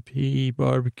Jocelyn P.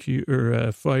 barbecue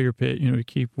or fire pit, to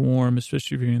keep warm,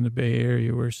 especially if you're in the Bay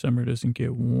Area where summer doesn't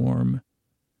get warm.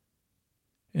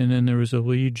 And then there was a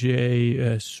Lee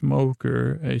J.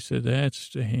 smoker. I said,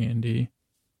 that's handy.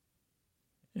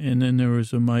 And then there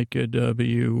was a Micah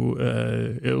W.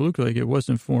 It looked like it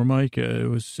wasn't for Micah. It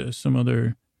was some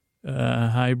other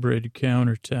hybrid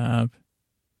countertop.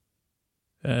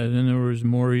 Then there was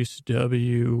Maurice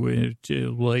W.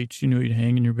 Lights, you'd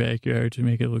hang in your backyard to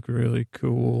make it look really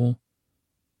cool.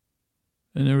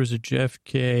 And there was a Jeff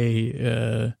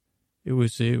K. It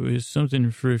was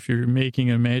something for if you're making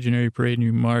an imaginary parade and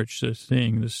you march, the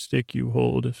stick you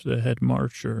hold as the head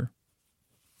marcher.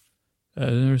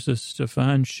 Then there was a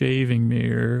Stefan shaving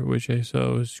mirror, which I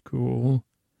saw was cool.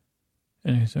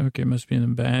 And I thought, okay, it must be in the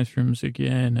bathrooms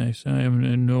again. I said, I'm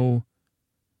going to know.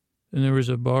 And there was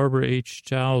a Barbara H.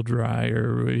 towel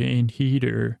dryer and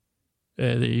heater.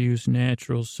 They used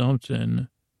natural something.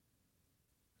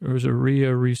 There was a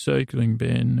Rhea recycling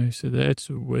bin. I said, that's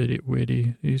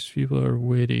witty. These people are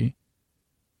witty.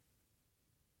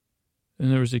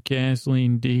 And there was a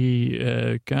Kathleen D.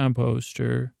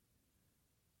 composter.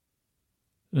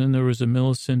 Then there was a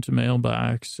Millicent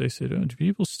mailbox. I said, oh, do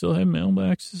people still have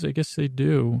mailboxes? I guess they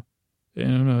do. I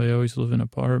don't know. They always live in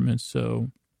apartments,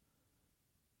 so.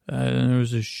 Then there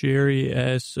was a Sherry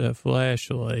S.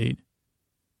 flashlight.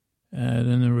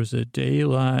 Then there was a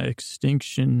Daylight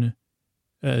Extinction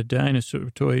dinosaur,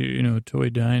 toy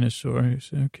dinosaur. I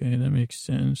said, okay, that makes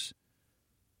sense.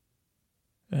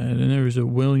 Then there was a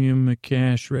William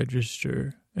cash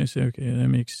register. I said, okay, that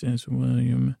makes sense,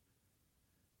 William.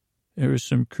 There was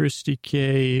some Christy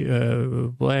K.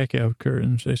 blackout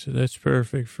curtains. I said, that's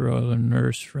perfect for all the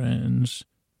nurse friends.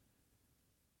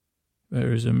 There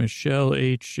was a Michelle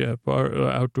H.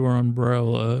 outdoor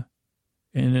umbrella.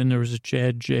 And then there was a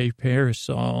Chad J.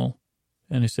 parasol.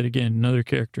 And I said, again, another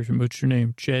character. What's your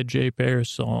name? Chad J.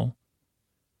 Parasol.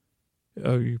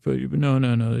 Oh,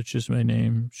 no, that's just my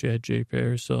name, Chad J.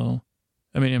 Parasol.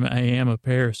 I mean, I am a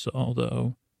parasol,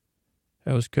 though.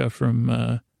 I was cut from,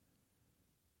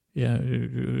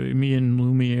 me and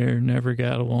Lumiere never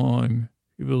got along.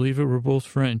 You believe it, we're both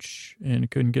French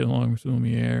and couldn't get along with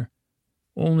Lumiere.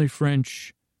 Only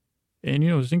French. And,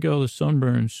 think of all the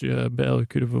sunburns Bella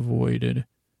could have avoided.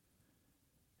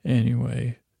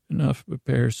 Anyway, enough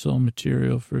parasol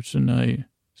material for tonight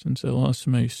since I lost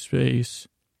my space.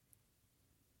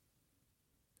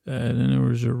 Then there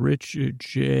was a Rich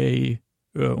J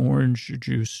orange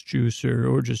juice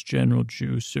juicer or just general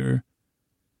juicer.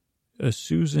 A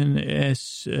Susan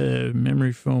S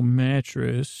memory foam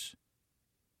mattress.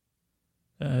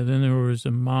 Then there was a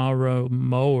Mara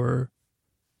mower.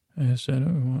 I said,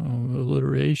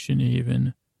 alliteration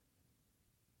even.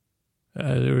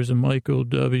 There was a Michael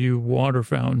W. water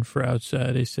fountain for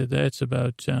outside. I said, that's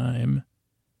about time.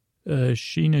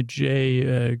 Sheena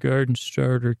J. garden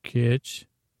starter kit.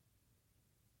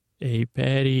 A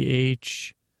Patty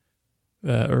H.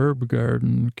 herb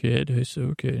garden kit. I said,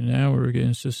 okay, now we're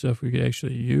getting to stuff we could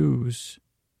actually use.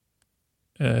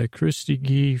 Christy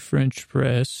G. French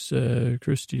press.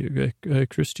 Christy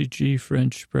G.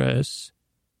 French press.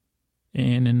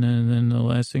 And then the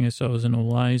last thing I saw was an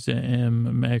Eliza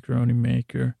M. macaroni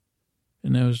maker.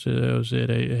 And that was it.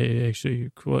 I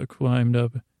actually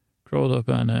crawled up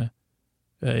on a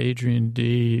Adrian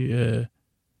D.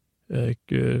 What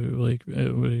do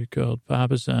you call it,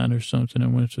 Papasan or something,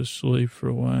 and went to sleep for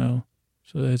a while.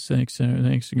 So that's thanks and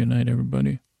good night,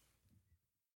 everybody.